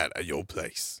my hat at your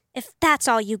place. If that's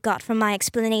all you got from my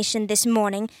explanation this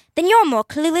morning, then you're more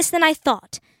clueless than I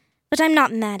thought. But I'm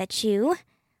not mad at you.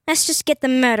 Let's just get the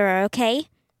murderer, okay?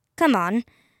 Come on.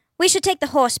 We should take the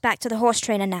horse back to the horse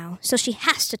trainer now, so she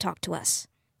has to talk to us.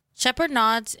 Shepard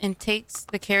nods and takes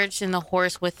the carriage and the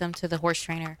horse with them to the horse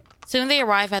trainer. Soon they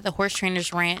arrive at the horse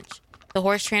trainer's ranch. The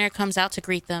horse trainer comes out to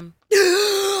greet them.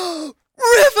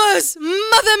 Rivers!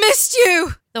 Mother missed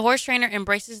you! The horse trainer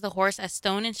embraces the horse as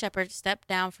Stone and Shepard step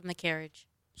down from the carriage.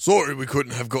 Sorry we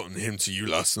couldn't have gotten him to you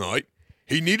last night.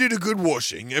 He needed a good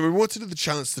washing, and we wanted the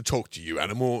chance to talk to you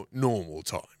at a more normal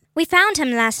time. We found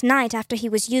him last night after he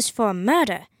was used for a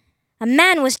murder. A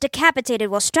man was decapitated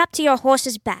while strapped to your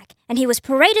horse's back, and he was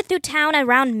paraded through town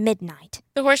around midnight.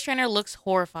 The horse trainer looks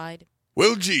horrified.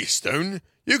 Well, gee, Stone,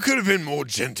 you could have been more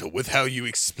gentle with how you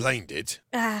explained it.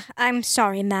 I'm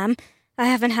sorry, ma'am. I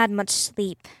haven't had much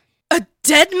sleep. A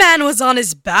dead man was on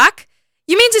his back?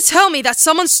 You mean to tell me that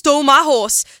someone stole my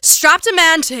horse, strapped a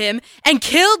man to him, and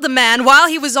killed the man while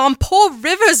he was on poor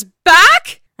River's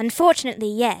back?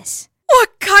 Unfortunately, yes.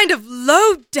 What kind of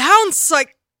low-down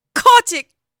psychotic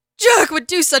jerk would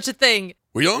do such a thing?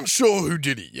 We aren't sure who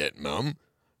did it yet, Mum.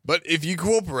 But if you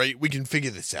cooperate, we can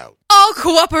figure this out. I'll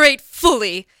cooperate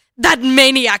fully. That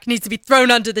maniac needs to be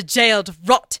thrown under the jail to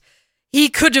rot. He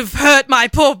could have hurt my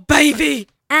poor baby.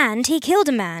 And he killed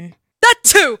a man. That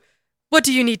too! What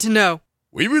do you need to know?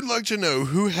 We would like to know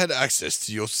who had access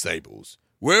to your stables.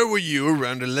 Where were you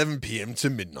around 11 p.m. to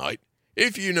midnight?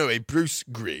 If you know a Bruce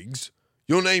Griggs,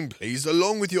 your name, please,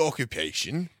 along with your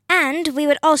occupation. And we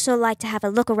would also like to have a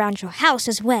look around your house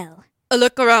as well. A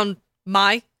look around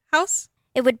my house?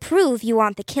 It would prove you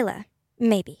aren't the killer.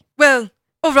 Maybe. Well,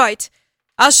 all right.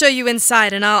 I'll show you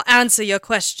inside and I'll answer your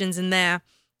questions in there.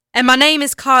 And my name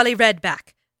is Carly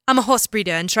Redback. I'm a horse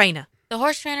breeder and trainer. The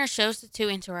horse trainer shows the two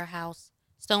into her house.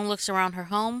 Stone looks around her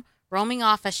home, roaming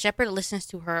off as Shepard listens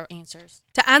to her answers.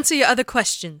 To answer your other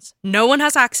questions, no one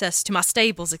has access to my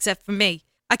stables except for me.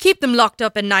 I keep them locked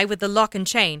up at night with the lock and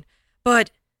chain,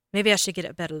 but maybe I should get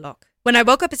a better lock. When I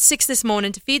woke up at 6 this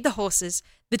morning to feed the horses,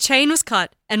 the chain was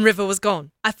cut and River was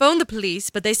gone. I phoned the police,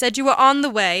 but they said you were on the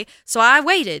way, so I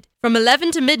waited. From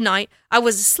 11 to midnight, I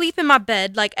was asleep in my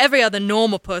bed like every other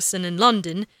normal person in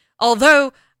London,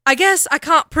 although I guess I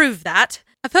can't prove that.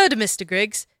 I've heard of Mr.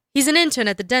 Griggs. He's an intern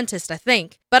at the dentist, I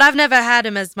think, but I've never had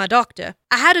him as my doctor.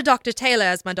 I had a Dr. Taylor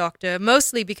as my doctor,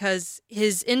 mostly because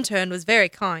his intern was very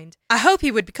kind. I hope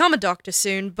he would become a doctor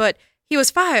soon, but he was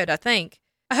fired, I think.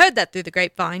 I heard that through the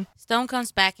grapevine. Stone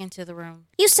comes back into the room.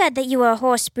 You said that you were a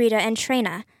horse breeder and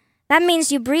trainer. That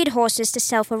means you breed horses to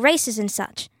sell for races and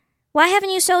such. Why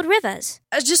haven't you sold Rivers?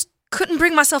 I just couldn't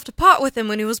bring myself to part with him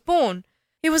when he was born.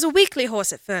 He was a weakly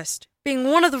horse at first, being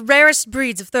one of the rarest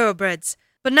breeds of thoroughbreds.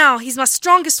 But now he's my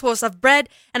strongest horse I've bred,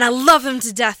 and I love him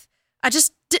to death. I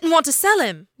just didn't want to sell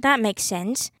him. That makes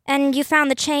sense. And you found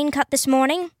the chain cut this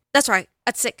morning? That's right,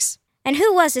 at 6. And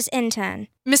who was this intern?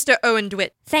 Mr. Owen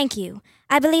DeWitt. Thank you.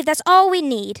 I believe that's all we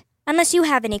need, unless you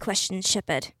have any questions,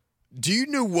 Shepard. Do you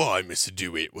know why Mr.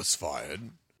 DeWitt was fired?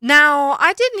 Now,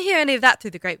 I didn't hear any of that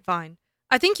through the grapevine.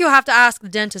 I think you'll have to ask the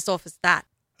dentist's office that.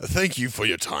 Thank you for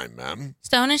your time, ma'am.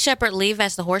 Stone and Shepard leave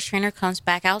as the horse trainer comes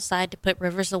back outside to put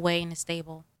Rivers away in the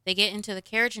stable. They get into the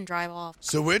carriage and drive off.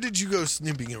 So where did you go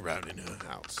snooping around in her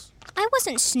house? I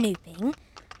wasn't snooping.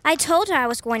 I told her I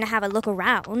was going to have a look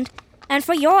around. And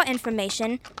for your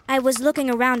information, I was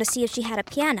looking around to see if she had a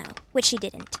piano, which she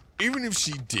didn't. Even if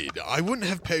she did, I wouldn't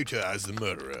have pegged her as the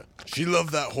murderer. She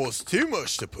loved that horse too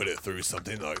much to put it through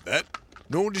something like that.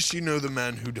 Nor does she know the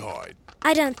man who died.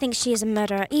 I don't think she is a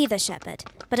murderer either, Shepard.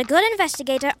 But a good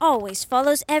investigator always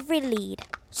follows every lead.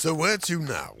 So where to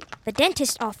now? The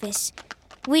dentist's office.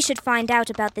 We should find out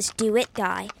about this DeWitt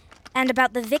guy, and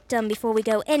about the victim before we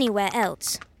go anywhere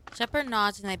else. Shepard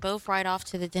nods and they both ride off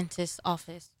to the dentist's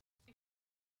office.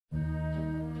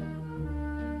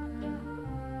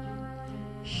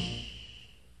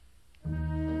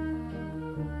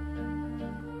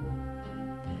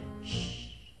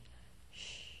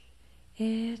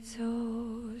 It's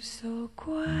oh so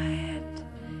quiet.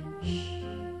 Shh,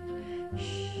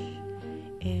 shh.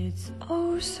 It's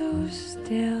oh so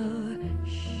still.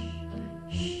 Shh,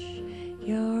 shh.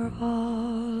 You're all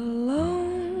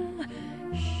alone.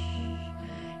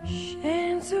 Shh, shh.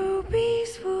 And so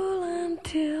peaceful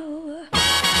until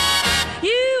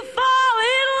you fall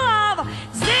in love.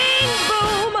 Zing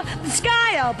boom, the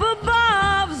sky up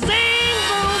above. Zing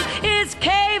boom, it's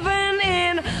caving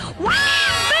in. Wow!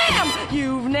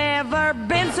 You've never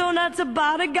been so nuts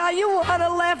about a guy. You wanna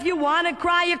laugh, you wanna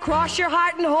cry, you cross your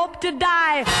heart and hope to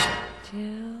die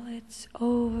till it's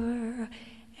over.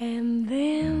 And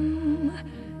then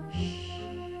shh,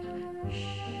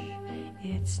 shh,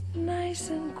 it's nice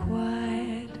and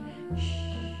quiet.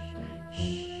 Shh,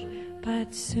 shh,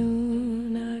 but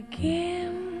soon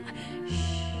again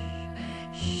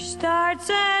shh, starts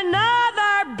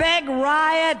another big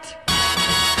riot.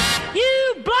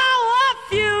 You blow a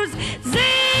fuse,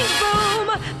 zing boom,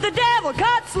 the devil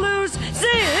cuts loose,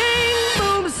 zing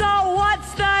boom, so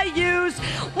what's the use?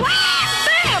 Wham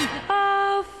bam,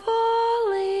 of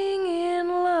falling in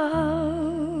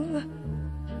love.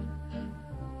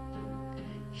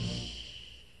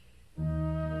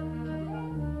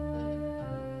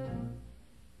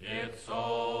 It's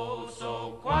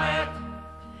so quiet.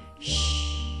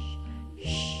 Shh,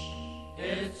 shh,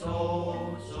 it's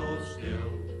so still.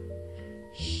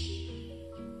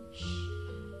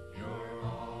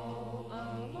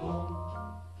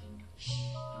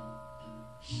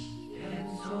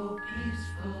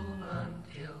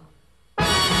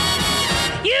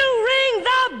 You ring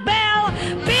the bell,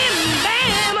 bim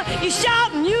bam, you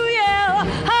shout and you yell,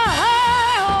 ha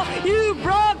ha ho, you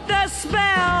broke the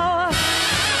spell.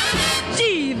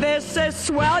 Gee, this is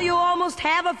swell, you almost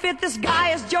have a fit. This guy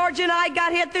is George and I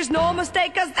got hit, there's no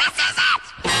mistake, 'cause this is it.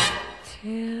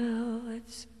 Till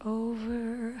it's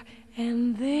over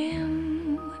and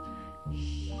then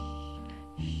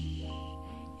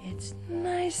it's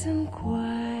nice and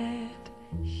quiet.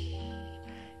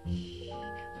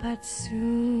 But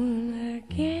soon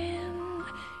again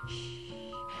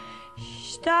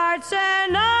starts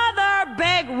another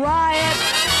big riot.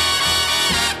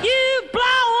 You blow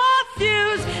a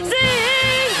fuse,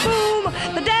 zing boom,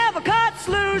 the devil cuts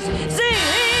loose,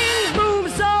 zing boom,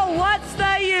 so what's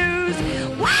the use?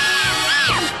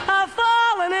 Wham! I've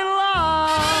fallen in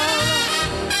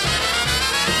love.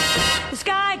 The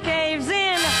sky caves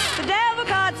in, the devil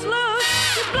cuts loose,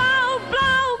 you blow,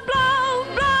 blow, blow,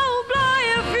 blow, blow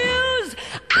your fuse.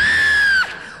 Ah!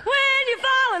 When you're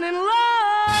falling in love.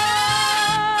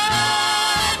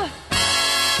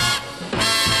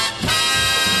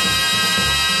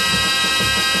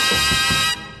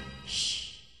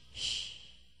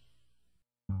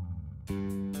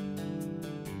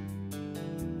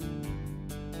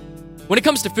 When it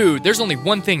comes to food, there's only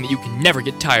one thing that you can never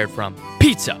get tired from: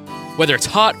 pizza. Whether it's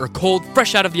hot or cold,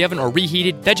 fresh out of the oven or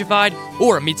reheated, vegified,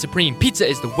 or a meat supreme, pizza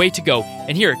is the way to go.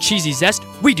 And here at Cheesy Zest,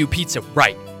 we do pizza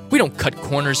right. We don't cut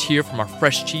corners here from our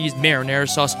fresh cheese, marinara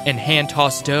sauce, and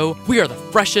hand-tossed dough. We are the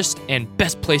freshest and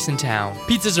best place in town.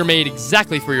 Pizzas are made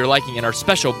exactly for your liking in our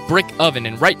special brick oven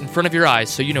and right in front of your eyes,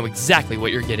 so you know exactly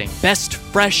what you're getting. Best,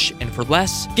 fresh, and for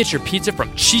less, get your pizza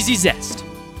from Cheesy Zest.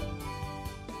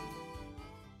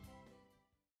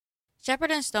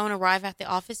 Shepard and Stone arrive at the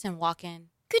office and walk in.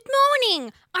 Good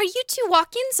morning. Are you two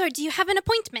walk-ins or do you have an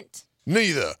appointment?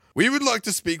 Neither. We would like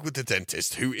to speak with the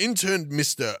dentist who interned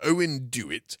Mr. Owen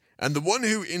Dewitt and the one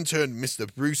who interned Mr.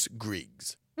 Bruce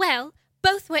Griggs. Well,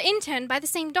 both were interned by the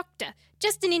same doctor,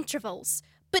 just in intervals.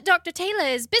 But Dr. Taylor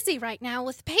is busy right now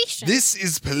with patients. This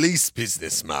is police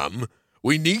business, ma'am.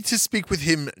 We need to speak with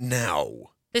him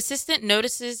now. The assistant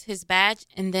notices his badge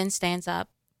and then stands up.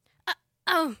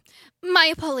 Oh, my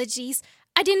apologies.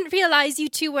 I didn't realize you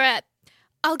two were at...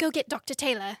 I'll go get Dr.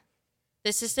 Taylor. The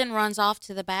assistant runs off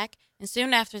to the back, and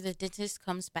soon after the dentist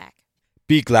comes back.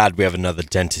 Be glad we have another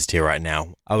dentist here right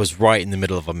now. I was right in the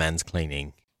middle of a man's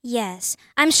cleaning. Yes,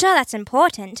 I'm sure that's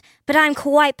important, but I'm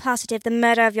quite positive the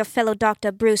murder of your fellow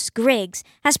Dr. Bruce Griggs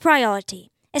has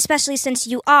priority, especially since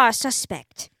you are a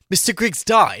suspect. Mr. Griggs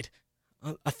died?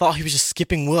 I thought he was just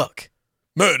skipping work.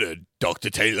 Murdered, Dr.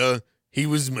 Taylor. He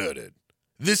was murdered.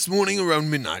 This morning around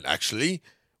midnight, actually.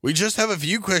 We just have a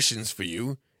few questions for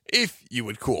you, if you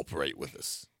would cooperate with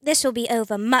us. This will be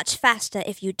over much faster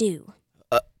if you do.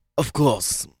 Of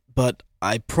course, but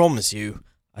I promise you,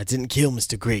 I didn't kill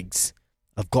Mr. Griggs.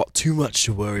 I've got too much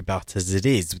to worry about as it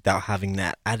is without having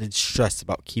that added stress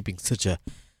about keeping such a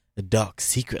dark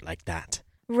secret like that.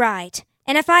 Right.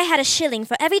 And if I had a shilling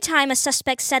for every time a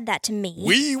suspect said that to me...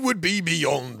 We would be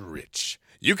beyond rich.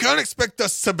 You can't expect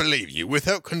us to believe you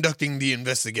without conducting the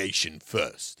investigation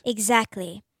first.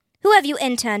 Exactly. Who have you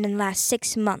interned in the last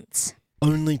 6 months?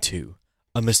 Only 2.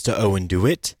 A Mr. Owen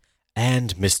Dewitt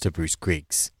and Mr. Bruce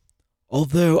Griggs.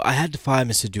 Although I had to fire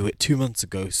Mr. Dewitt 2 months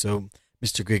ago, so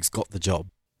Mr. Griggs got the job.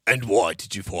 And why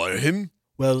did you fire him?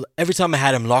 Well, every time I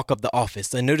had him lock up the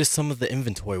office, I noticed some of the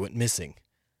inventory went missing.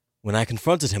 When I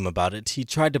confronted him about it, he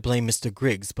tried to blame Mr.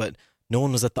 Griggs, but no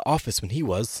one was at the office when he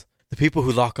was. The people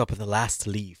who lock up are the last to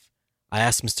leave. I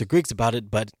asked Mr. Griggs about it,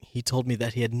 but he told me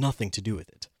that he had nothing to do with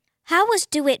it. How was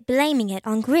Dewitt blaming it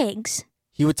on Griggs?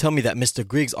 He would tell me that Mr.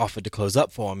 Griggs offered to close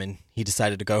up for him and he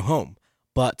decided to go home.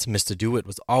 But Mr. Dewitt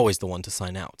was always the one to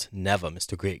sign out, never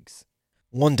Mr. Griggs.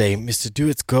 One day, Mr.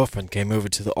 Dewitt's girlfriend came over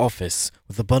to the office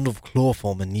with a bundle of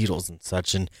chloroform and needles and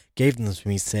such and gave them to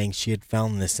me saying she had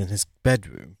found this in his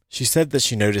bedroom. She said that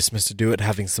she noticed Mr. Dewitt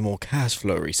having some more cash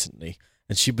flow recently,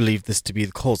 and she believed this to be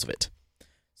the cause of it.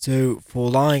 So, for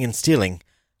lying and stealing,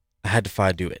 I had to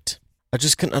fire Dewitt. I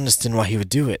just couldn't understand why he would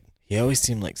do it. He always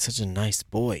seemed like such a nice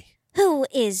boy. Who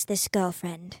is this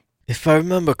girlfriend? If I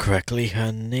remember correctly,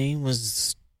 her name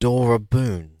was Dora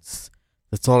Boons.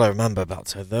 That's all I remember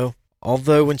about her, though.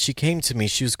 Although when she came to me,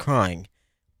 she was crying.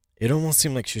 It almost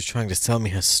seemed like she was trying to tell me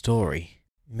her story.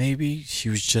 Maybe she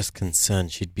was just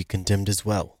concerned she'd be condemned as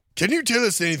well. Can you tell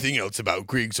us anything else about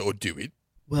Griggs or Dewitt?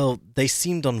 Well, they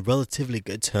seemed on relatively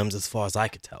good terms as far as I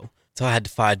could tell, so I had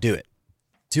to fire Dewitt.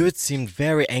 Dewitt seemed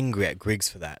very angry at Griggs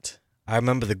for that. I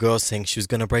remember the girl saying she was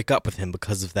going to break up with him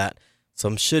because of that, so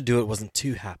I'm sure Dewitt wasn't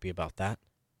too happy about that.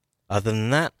 Other than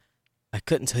that, I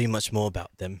couldn't tell you much more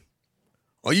about them.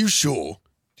 Are you sure?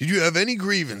 Did you have any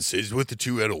grievances with the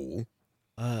two at all?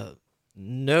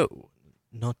 No.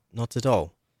 Not at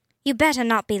all. You better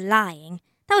not be lying.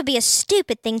 That would be a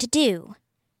stupid thing to do.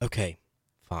 Okay,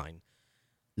 fine.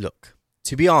 Look,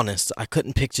 to be honest, I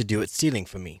couldn't picture Dewitt stealing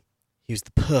from me. He was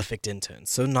the perfect intern,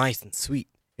 so nice and sweet.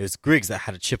 It was Griggs that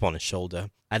had a chip on his shoulder.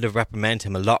 I had to reprimand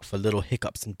him a lot for little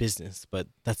hiccups in business, but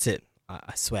that's it,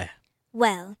 I swear.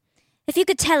 Well, if you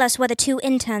could tell us where the 2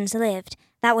 interns lived,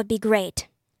 that would be great.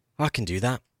 I can do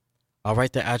that. I'll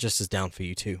write their addresses down for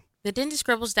you, too. The dentist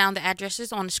scribbles down the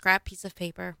addresses on a scrap piece of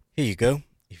paper. Here you go.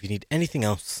 If you need anything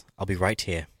else, I'll be right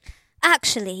here.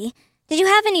 Actually, did you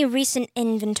have any recent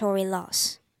inventory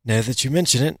loss? Now that you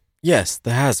mention it, yes,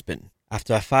 there has been.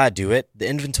 After I fired Dewitt, the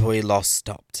inventory loss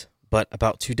stopped. But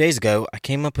about 2 days ago, I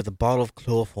came up with a bottle of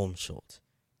chloroform short.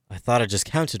 I thought I just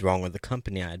counted wrong when the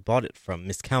company I had bought it from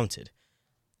miscounted.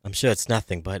 I'm sure it's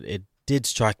nothing, but it did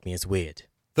strike me as weird.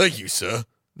 Thank you, sir.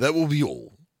 That will be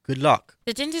all. Good luck.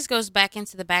 The dentist goes back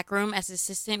into the back room as the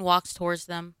assistant walks towards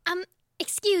them.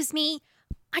 Excuse me.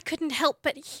 I couldn't help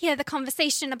but hear the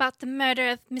conversation about the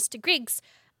murder of Mr. Griggs,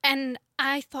 and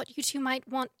I thought you two might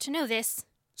want to know this.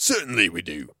 Certainly we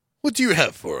do. What do you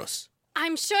have for us?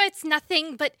 I'm sure it's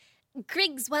nothing, but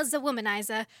Griggs was a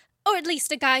womanizer, or at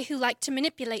least a guy who liked to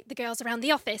manipulate the girls around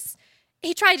the office.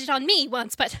 He tried it on me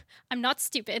once, but I'm not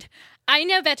stupid. I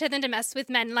know better than to mess with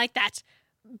men like that.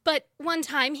 But one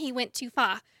time he went too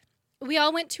far. We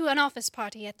all went to an office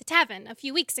party at the tavern a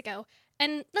few weeks ago,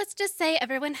 and let's just say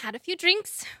everyone had a few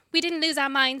drinks. We didn't lose our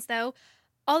minds, though.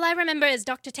 All I remember is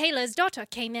Dr. Taylor's daughter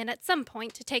came in at some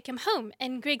point to take him home,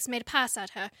 and Griggs made a pass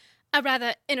at her. A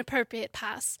rather inappropriate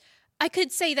pass. I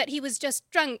could say that he was just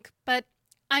drunk, but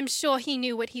I'm sure he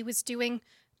knew what he was doing.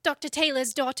 Dr.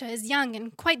 Taylor's daughter is young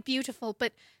and quite beautiful,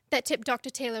 but that tipped Dr.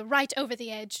 Taylor right over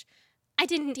the edge. I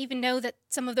didn't even know that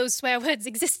some of those swear words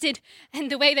existed,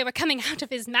 and the way they were coming out of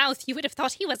his mouth, you would have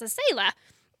thought he was a sailor.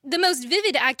 The most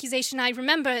vivid accusation I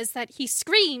remember is that he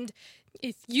screamed,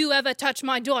 "If you ever touch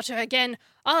my daughter again,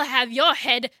 I'll have your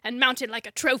head and mount it like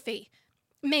a trophy."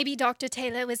 Maybe Dr.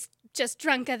 Taylor was just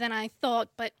drunker than I thought,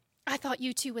 but I thought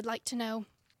you two would like to know.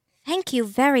 Thank you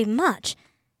very much.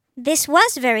 This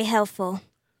was very helpful.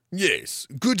 Yes,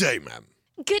 good day, ma'am.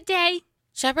 Good day.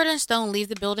 Shepard and Stone leave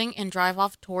the building and drive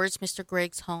off towards Mr.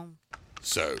 Griggs' home.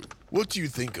 So, what do you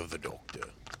think of the doctor?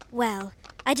 Well,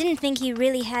 I didn't think he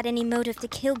really had any motive to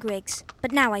kill Griggs,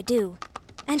 but now I do.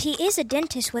 And he is a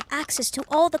dentist with access to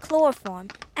all the chloroform,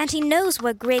 and he knows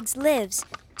where Griggs lives,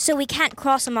 so we can't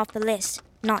cross him off the list.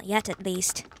 Not yet, at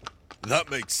least.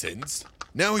 That makes sense.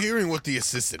 Now hearing what the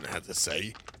assistant had to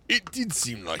say, it did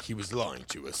seem like he was lying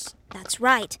to us. That's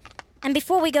right. And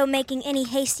before we go making any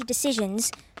hasty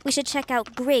decisions, we should check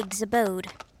out Griggs' abode.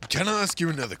 Can I ask you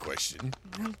another question?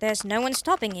 Well, there's no one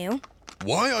stopping you.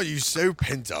 Why are you so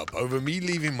pent up over me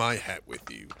leaving my hat with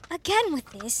you? Again with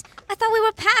this? I thought we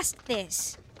were past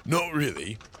this. Not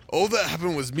really. All that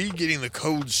happened was me getting the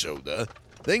cold shoulder,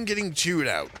 then getting chewed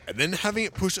out, and then having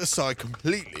it pushed aside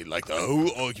completely like the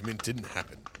whole argument didn't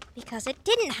happen. Because it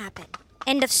didn't happen.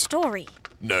 End of story.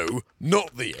 No,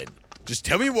 not the end. Just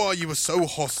tell me why you were so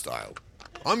hostile.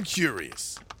 I'm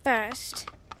curious. First,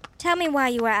 tell me why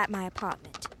you were at my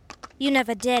apartment. You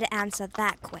never did answer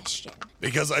that question.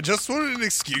 Because I just wanted an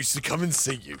excuse to come and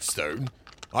see you, Stone.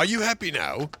 Are you happy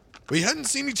now? We hadn't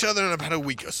seen each other in about a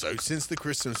week or so since the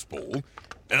Christmas ball,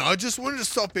 and I just wanted to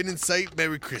stop in and say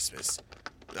Merry Christmas.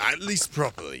 At least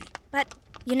properly. But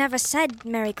you never said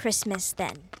Merry Christmas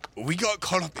then. We got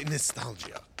caught up in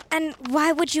nostalgia. And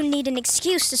why would you need an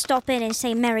excuse to stop in and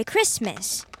say Merry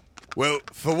Christmas? Well,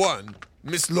 for one,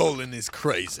 Miss Lawlin is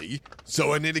crazy,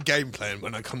 so I need a game plan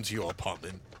when I come to your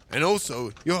apartment. And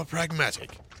also, you're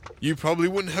pragmatic. You probably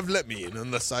wouldn't have let me in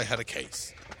unless I had a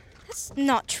case. That's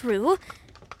not true.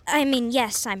 I mean,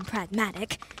 yes, I'm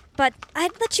pragmatic, but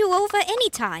I'd let you over any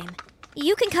time.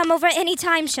 You can come over any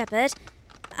time, Shepard.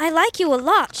 I like you a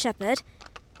lot, Shepard.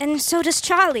 And so does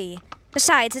Charlie.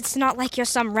 Besides, it's not like you're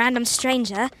some random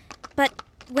stranger. But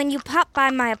when you pop by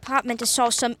my apartment to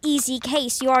solve some easy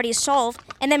case you already solved,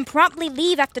 and then promptly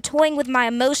leave after toying with my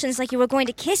emotions like you were going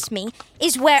to kiss me,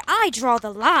 is where I draw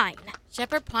the line.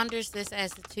 Shepard ponders this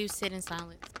as the two sit in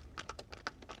silence.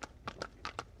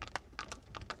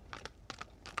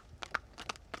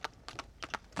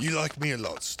 You like me a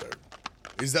lot, Stone.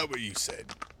 Is that what you said?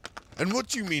 And what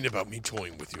do you mean about me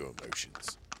toying with your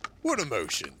emotions? What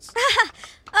emotions?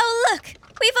 Oh, look!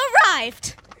 We've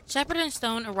arrived! Shepard and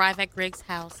Stone arrive at Griggs'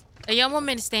 house. A young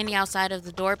woman is standing outside of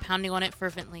the door, pounding on it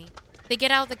fervently. They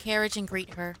get out of the carriage and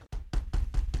greet her.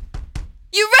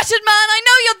 You wretched man, I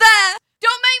know you're there!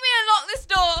 Don't make me unlock this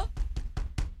door!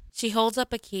 She holds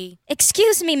up a key.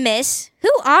 Excuse me, miss.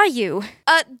 Who are you?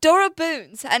 Dora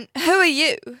Boones, and who are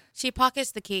you? She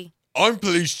pockets the key. I'm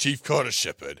Police Chief Carter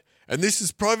Shepard, and this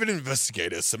is Private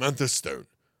Investigator Samantha Stone.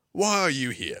 Why are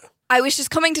you here? I was just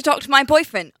coming to talk to my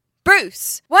boyfriend.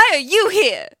 Bruce, why are you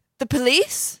here? The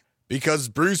police? Because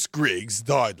Bruce Griggs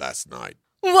died last night.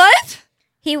 What?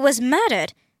 He was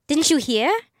murdered. Didn't you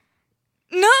hear?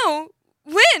 No.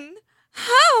 When?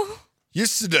 How?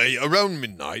 Yesterday, around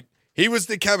midnight, he was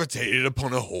decapitated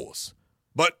upon a horse.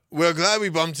 But we're glad we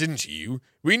bumped into you.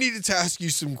 We needed to ask you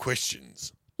some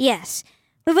questions. Yes.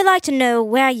 We would like to know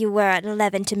where you were at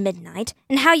 11 to midnight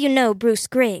and how you know Bruce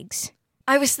Griggs.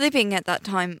 I was sleeping at that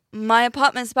time. My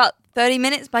apartment's about 30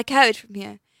 minutes by carriage from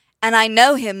here. And I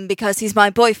know him because he's my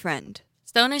boyfriend.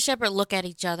 Stone and Shepard look at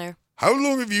each other. How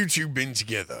long have you two been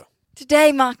together?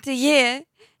 Today marked a year.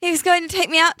 He was going to take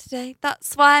me out today.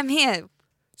 That's why I'm here.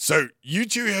 So, you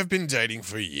two have been dating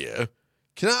for a year.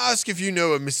 Can I ask if you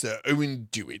know a Mr. Owen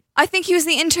Dewitt? I think he was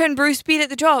the intern Bruce beat at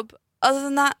the job. Other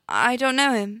than that, I don't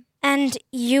know him. And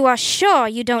you are sure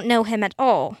you don't know him at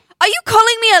all? Are you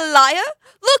calling me a liar?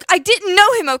 Look, I didn't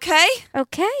know him, okay?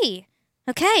 Okay.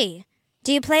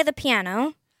 Do you play the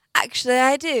piano? Actually,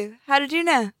 I do. How did you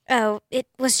know? Oh, it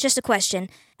was just a question.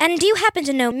 And do you happen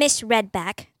to know Miss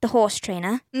Redback, the horse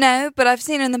trainer? No, but I've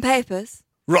seen her in the papers.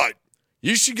 Right.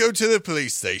 You should go to the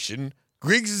police station.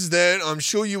 Griggs is there, and I'm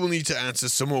sure you will need to answer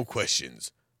some more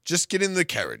questions. Just get in the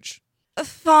carriage.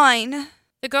 Fine.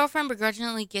 The girlfriend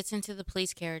begrudgingly gets into the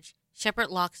police carriage. Shepard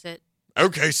locks it.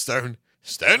 Okay, Stone.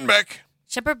 Stand back.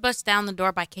 Shepard busts down the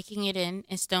door by kicking it in,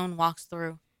 and Stone walks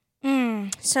through.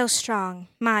 So strong.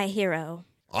 My hero.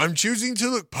 I'm choosing to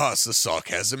look past the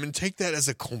sarcasm and take that as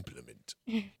a compliment.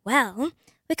 Well,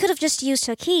 we could have just used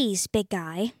her keys, big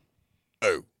guy.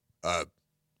 Oh,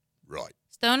 right.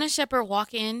 Stone and Shepard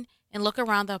walk in and look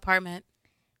around the apartment.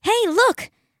 Hey,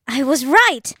 look! I was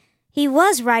right! He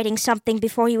was writing something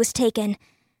before he was taken.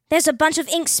 There's a bunch of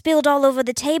ink spilled all over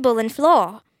the table and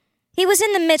floor. He was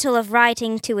in the middle of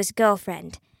writing to his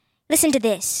girlfriend. Listen to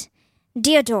this.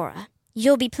 Dear Dora,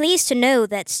 you'll be pleased to know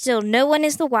that still no one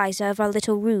is the wiser of our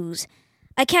little ruse.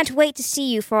 I can't wait to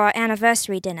see you for our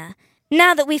anniversary dinner.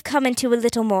 Now that we've come into a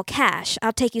little more cash,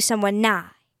 I'll take you somewhere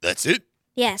nigh. That's it?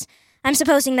 Yes, I'm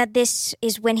supposing that this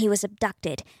is when he was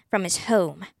abducted from his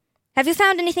home. Have you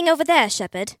found anything over there,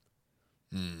 Shepard?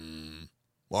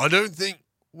 Well, I don't think...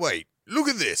 Wait, look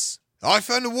at this. I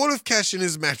found a wad of cash in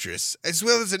his mattress, as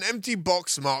well as an empty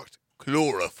box marked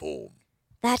chloroform.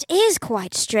 That is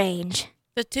quite strange.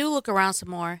 The two look around some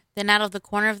more. Then out of the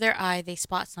corner of their eye, they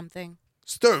spot something.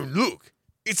 Stone, look.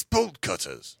 It's bolt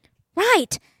cutters.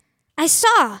 Right. I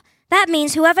saw. That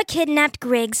means whoever kidnapped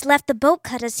Griggs left the bolt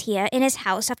cutters here in his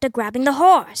house after grabbing the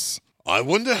horse. I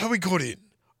wonder how he got in.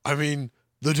 I mean,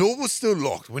 the door was still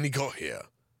locked when he got here.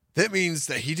 That means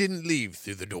that he didn't leave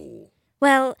through the door.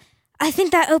 Well, I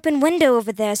think that open window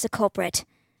over there is the culprit.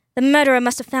 The murderer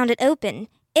must have found it open,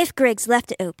 if Griggs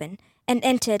left it open, and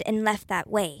entered and left that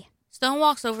way. Stone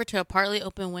walks over to a partly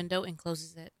open window and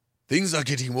closes it. Things are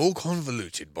getting more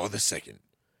convoluted by the second.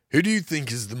 Who do you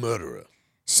think is the murderer?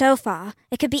 So far,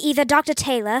 it could be either Dr.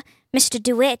 Taylor, Mr.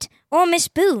 DeWitt, or Miss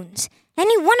Boons.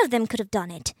 Any one of them could have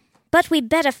done it. But we'd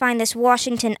better find this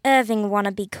Washington Irving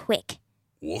wannabe quick.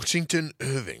 Washington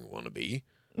Irving wannabe?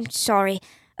 Sorry.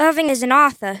 Irving is an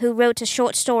author who wrote a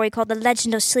short story called The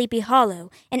Legend of Sleepy Hollow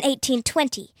in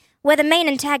 1820, where the main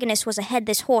antagonist was a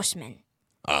headless horseman.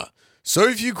 So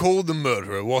if you called the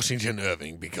murderer Washington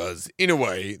Irving because, in a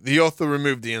way, the author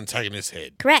removed the antagonist's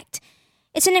head. Correct.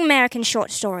 It's an American short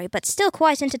story, but still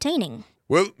quite entertaining.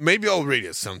 Well, maybe I'll read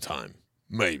it sometime.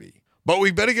 Maybe. But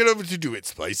we better get over to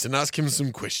DeWitt's place and ask him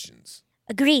some questions.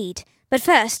 Agreed. But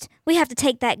first, we have to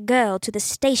take that girl to the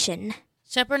station.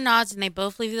 Shepard nods and they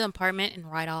both leave the apartment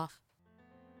and ride off.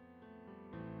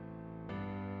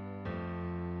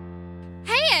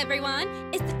 Hey everyone,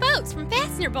 it's the folks from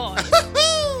Fastener Boys.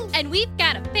 And we've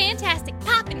got a fantastic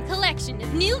poppin' collection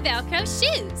of new Velcro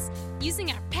shoes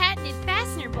using our patented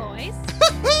Fastener Boys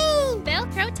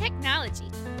Velcro technology.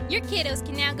 Your kiddos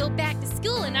can now go back to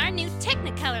school in our new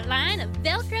Technicolor line of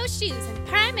Velcro shoes in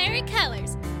primary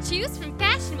colors. Choose from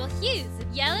fashionable hues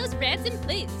of yellows, reds, and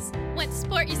blues. Want to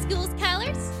sport your school's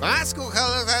colors? My school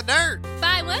colors are dirt.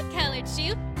 Buy one colored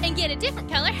shoe and get a different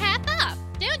color half off.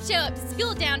 Don't show up to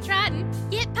school downtrodden.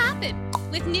 Get poppin'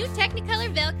 with new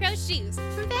Technicolor Velcro shoes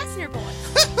from Fastener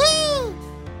Boys.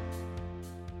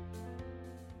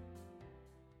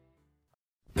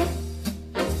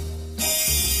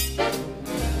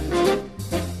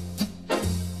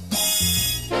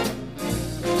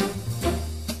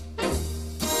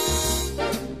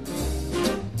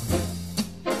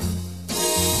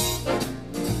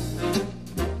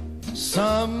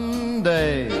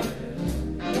 Someday,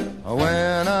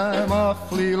 when I'm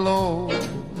awfully low,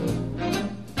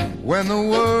 when the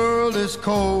world is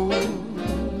cold,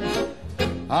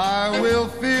 I will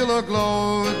feel a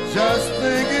glow just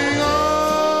thinking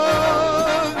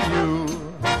of you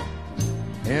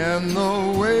in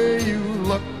the way you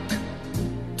look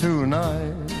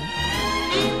tonight.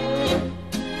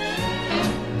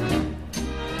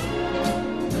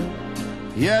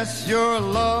 Yes, you're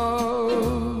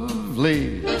lovely,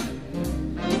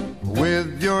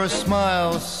 with your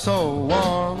smile so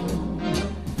warm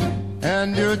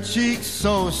and your cheeks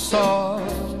so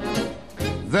soft.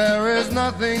 There is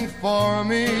nothing for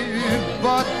me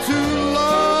but to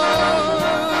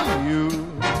love you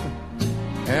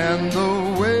and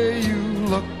the way you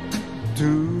look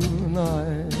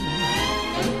tonight.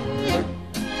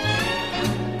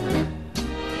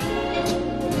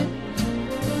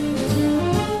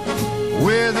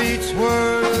 With each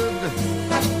word,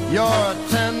 your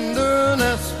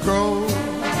tenderness grows,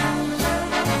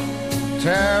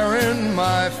 tearing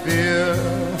my fear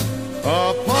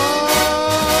apart.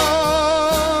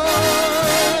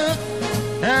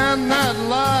 And that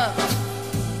laugh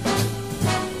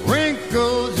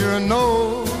wrinkles your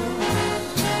nose,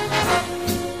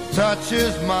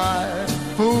 touches my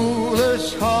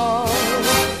foolish heart.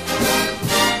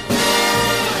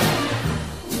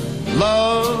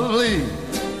 Lovely,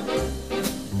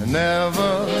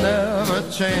 never, never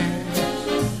change.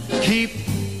 keep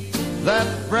that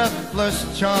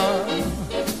breathless charm.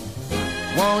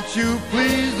 Won't you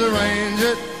please arrange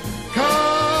it?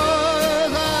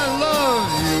 'Cause I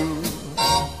love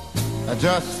you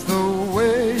just the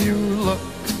way you look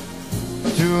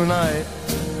tonight.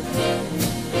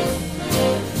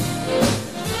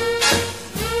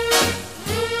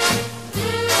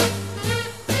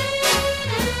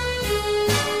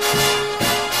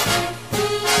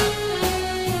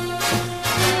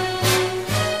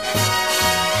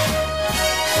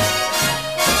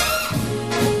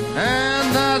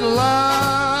 And that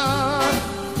laugh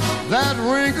that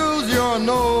wrinkles your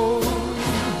nose,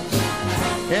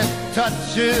 it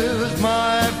touches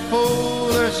my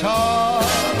foolish heart.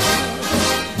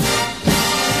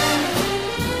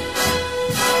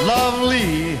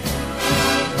 Lovely,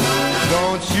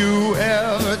 don't you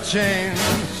ever change.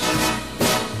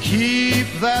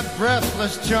 Keep that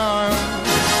breathless charm.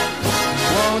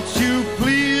 Won't you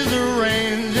please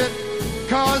arrange it?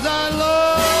 'Cause I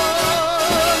love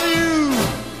you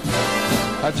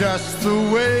just the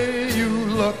way you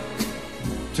look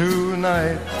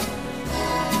tonight.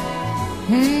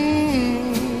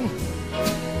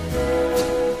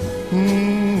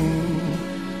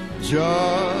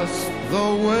 Just the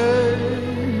way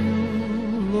you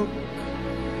look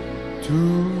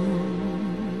tonight.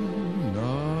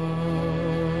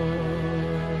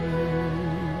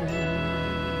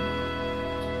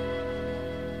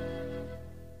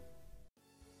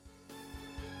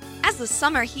 As the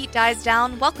summer heat dies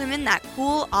down, welcome in that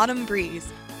cool autumn breeze.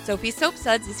 Sophie's Soap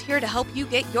Suds is here to help you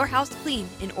get your house clean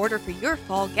in order for your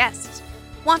fall guests.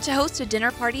 Want to host a dinner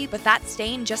party, but that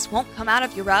stain just won't come out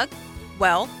of your rug?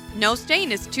 Well, no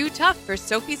stain is too tough for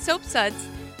Sophie's Soap Suds.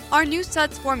 Our new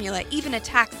Suds formula even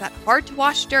attacks that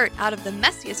hard-to-wash dirt out of the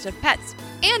messiest of pets,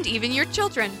 and even your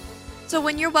children. So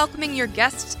when you're welcoming your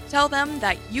guests, tell them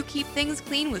that you keep things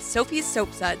clean with Sophie's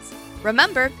Soap Suds.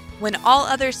 Remember, when all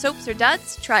other soaps are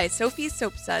duds, try Sophie's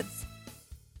Soap Suds.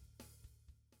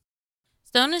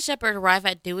 Stone and Shepard arrive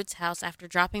at Dewitt's house after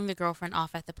dropping the girlfriend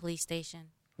off at the police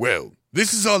station. Well,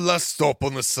 this is our last stop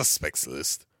on the suspects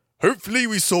list. Hopefully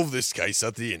we solve this case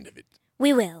at the end of it.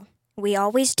 We will. We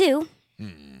always do.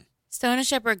 Stone and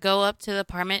Shepard go up to the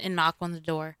apartment and knock on the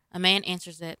door. A man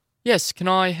answers it. Yes, can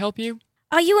I help you?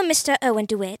 Are you a Mr. Owen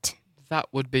DeWitt? That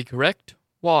would be correct.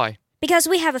 Why? Because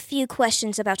we have a few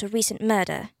questions about a recent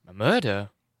murder. A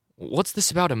murder? What's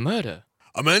this about a murder?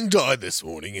 A man died this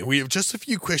morning, and we have just a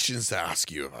few questions to ask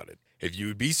you about it. If you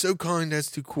would be so kind as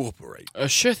to cooperate.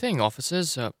 Sure thing,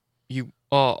 officers. You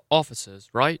are officers,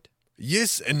 right?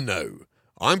 Yes and no.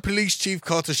 I'm Police Chief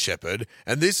Carter Shepard,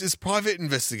 and this is Private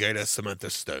Investigator Samantha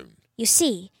Stone. You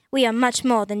see, we are much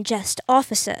more than just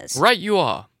officers. Right you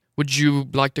are. Would you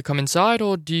like to come inside,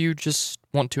 or do you just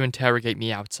want to interrogate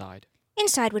me outside?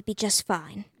 Inside would be just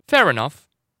fine. Fair enough.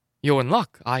 You're in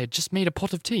luck. I had just made a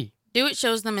pot of tea. Dewitt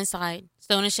shows them inside.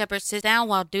 Stone and Shepard sit down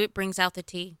while Dewitt brings out the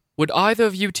tea. Would either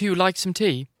of you two like some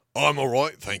tea? I'm all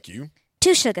right, thank you.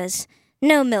 2 sugars.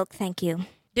 No milk, thank you.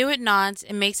 Dewitt nods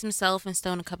and makes himself and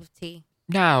Stone a cup of tea.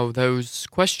 Now, those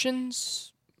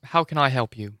questions? How can I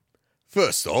help you?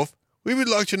 First off, we would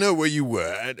like to know where you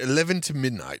were at 11 to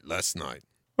midnight last night.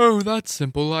 Oh, that's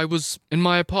simple. I was in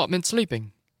my apartment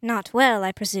sleeping. Not well,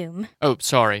 I presume. Oh,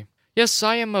 sorry. Yes,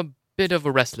 I am a bit of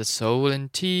a restless soul,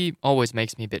 and tea always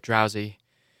makes me a bit drowsy.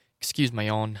 Excuse my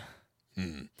yawn.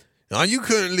 Are you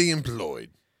currently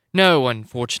employed? No,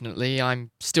 unfortunately.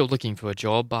 I'm still looking for a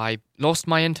job. I lost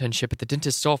my internship at the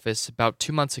dentist's office about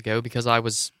 2 months ago because I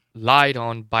was lied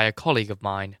on by a colleague of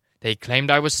mine. They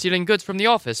claimed I was stealing goods from the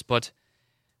office, but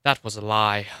that was a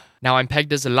lie. Now I'm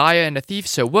pegged as a liar and a thief,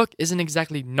 so work isn't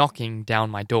exactly knocking down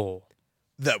my door.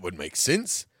 That would make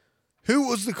sense. Who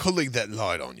was the colleague that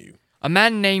lied on you? A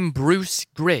man named Bruce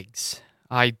Griggs.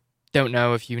 I don't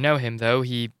know if you know him, though.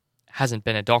 He hasn't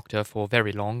been a doctor for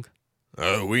very long.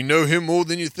 Oh, we know him more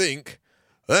than you think.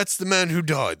 That's the man who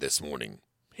died this morning.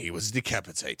 He was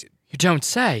decapitated. You don't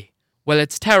say. Well,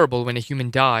 it's terrible when a human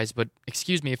dies, but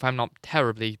excuse me if I'm not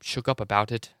terribly shook up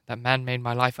about it. That man made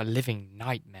my life a living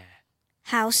nightmare.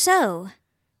 How so?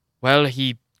 Well,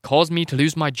 he caused me to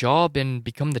lose my job and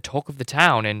become the talk of the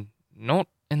town, and not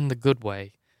in the good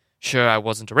way. Sure, I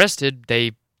wasn't arrested.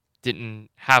 They didn't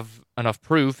have enough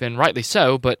proof, and rightly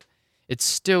so, but it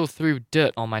still threw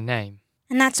dirt on my name.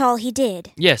 And that's all he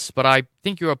did? Yes, but I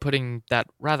think you are putting that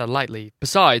rather lightly.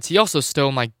 Besides, he also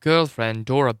stole my girlfriend,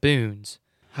 Dora Boons.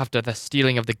 After the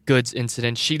stealing of the goods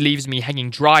incident, she leaves me hanging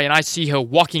dry, and I see her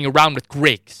walking around with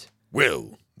Griggs.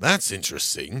 Well, that's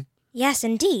interesting. Yes,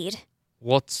 indeed.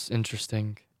 What's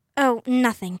interesting? Oh,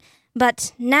 nothing.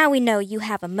 But now we know you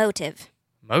have a motive.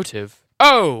 Motive?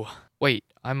 Oh! Wait,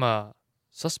 I'm a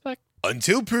suspect?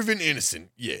 Until proven innocent,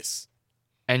 yes.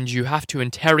 And you have to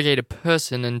interrogate a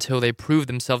person until they prove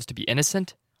themselves to be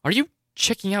innocent? Are you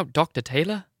checking out Dr.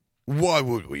 Taylor? Why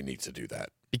would we need to do that?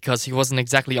 Because he wasn't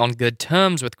exactly on good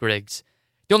terms with Griggs.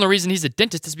 The only reason he's a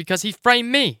dentist is because he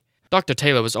framed me. Dr.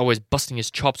 Taylor was always busting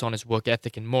his chops on his work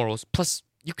ethic and morals, plus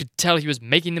you could tell he was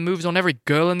making the moves on every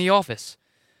girl in the office.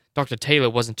 Dr. Taylor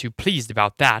wasn't too pleased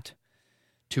about that.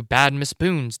 Too bad Miss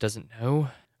Boons doesn't know.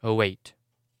 Oh, wait.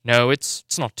 No, it's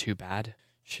not too bad.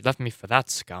 She left me for that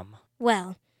scum.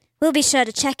 Well, we'll be sure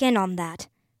to check in on that.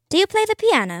 Do you play the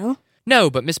piano? No,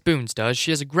 but Miss Boons does.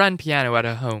 She has a grand piano at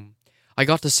her home. I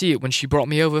got to see it when she brought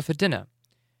me over for dinner.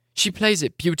 She plays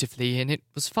it beautifully, and it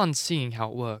was fun seeing how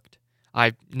it worked.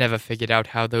 I never figured out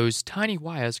how those tiny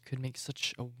wires could make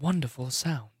such a wonderful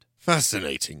sound.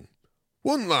 Fascinating.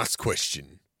 One last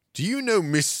question. Do you know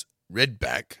Miss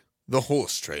Redback, the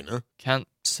horse trainer? Can't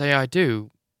say I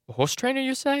do. A horse trainer,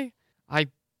 you say? I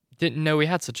didn't know we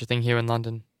had such a thing here in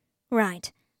London.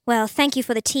 Right. Well, thank you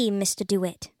for the tea, Mr.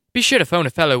 DeWitt. Be sure to phone a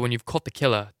fellow when you've caught the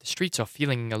killer. The streets are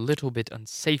feeling a little bit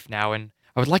unsafe now, and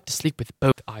I would like to sleep with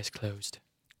both eyes closed.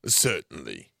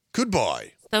 Certainly.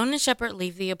 Goodbye. Stone and Shepard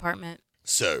leave the apartment.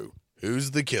 So,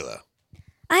 who's the killer?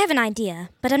 I have an idea,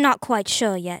 but I'm not quite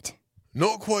sure yet.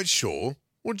 Not quite sure?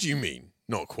 What do you mean,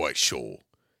 not quite sure?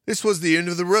 This was the end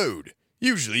of the road.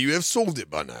 Usually you have solved it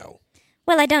by now.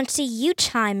 Well, I don't see you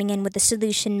chiming in with the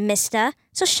solution, mister,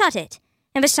 so shut it.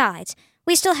 And besides,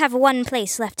 we still have one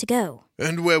place left to go.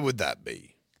 And where would that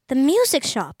be? The music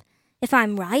shop. If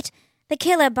I'm right, the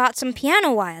killer bought some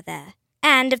piano wire there.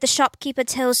 And if the shopkeeper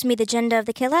tells me the gender of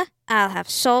the killer, I'll have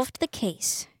solved the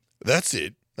case. That's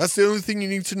it? That's the only thing you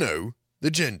need to know?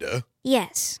 The gender?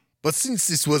 Yes. But since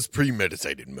this was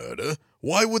premeditated murder,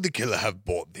 why would the killer have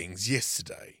bought things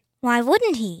yesterday? Why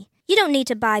wouldn't he? You don't need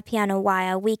to buy piano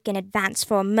wire a week in advance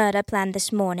for a murder planned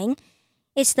this morning.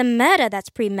 It's the murder that's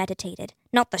premeditated,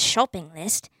 not the shopping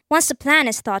list. Once the plan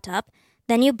is thought up,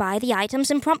 then you buy the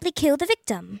items and promptly kill the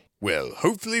victim. Well,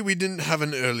 hopefully we didn't have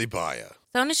an early buyer.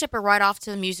 Stone and Shepard ride off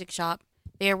to the music shop.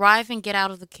 They arrive and get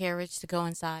out of the carriage to go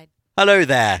inside. Hello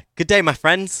there. Good day, my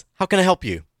friends. How can I help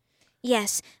you?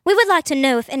 Yes, we would like to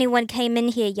know if anyone came in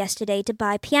here yesterday to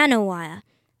buy piano wire.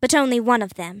 But only one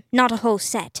of them, not a whole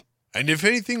set. And if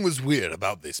anything was weird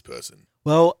about this person?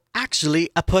 Well, actually,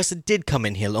 a person did come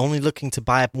in here only looking to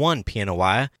buy one piano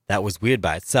wire. That was weird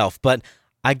by itself, but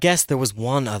I guess there was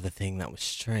one other thing that was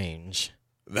strange.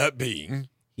 That being?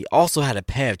 He also had a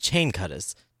pair of chain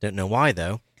cutters. Don't know why,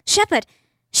 though. Shepard!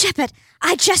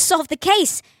 I just solved the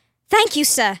case! Thank you,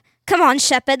 sir. Come on,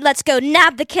 Shepard, let's go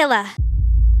nab the killer.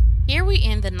 Here we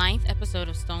end the 9th episode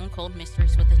of Stone Cold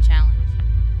Mysteries with a challenge.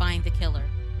 Find the killer.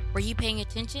 Were you paying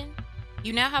attention?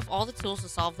 You now have all the tools to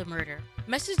solve the murder.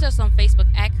 Message us on Facebook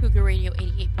at Cougar Radio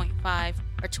 88.5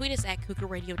 or tweet us at Cougar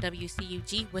Radio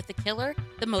WCUG with the killer,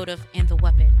 the motive, and the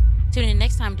weapon. Tune in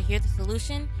next time to hear the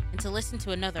solution and to listen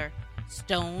to another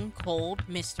Stone Cold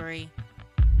Mystery.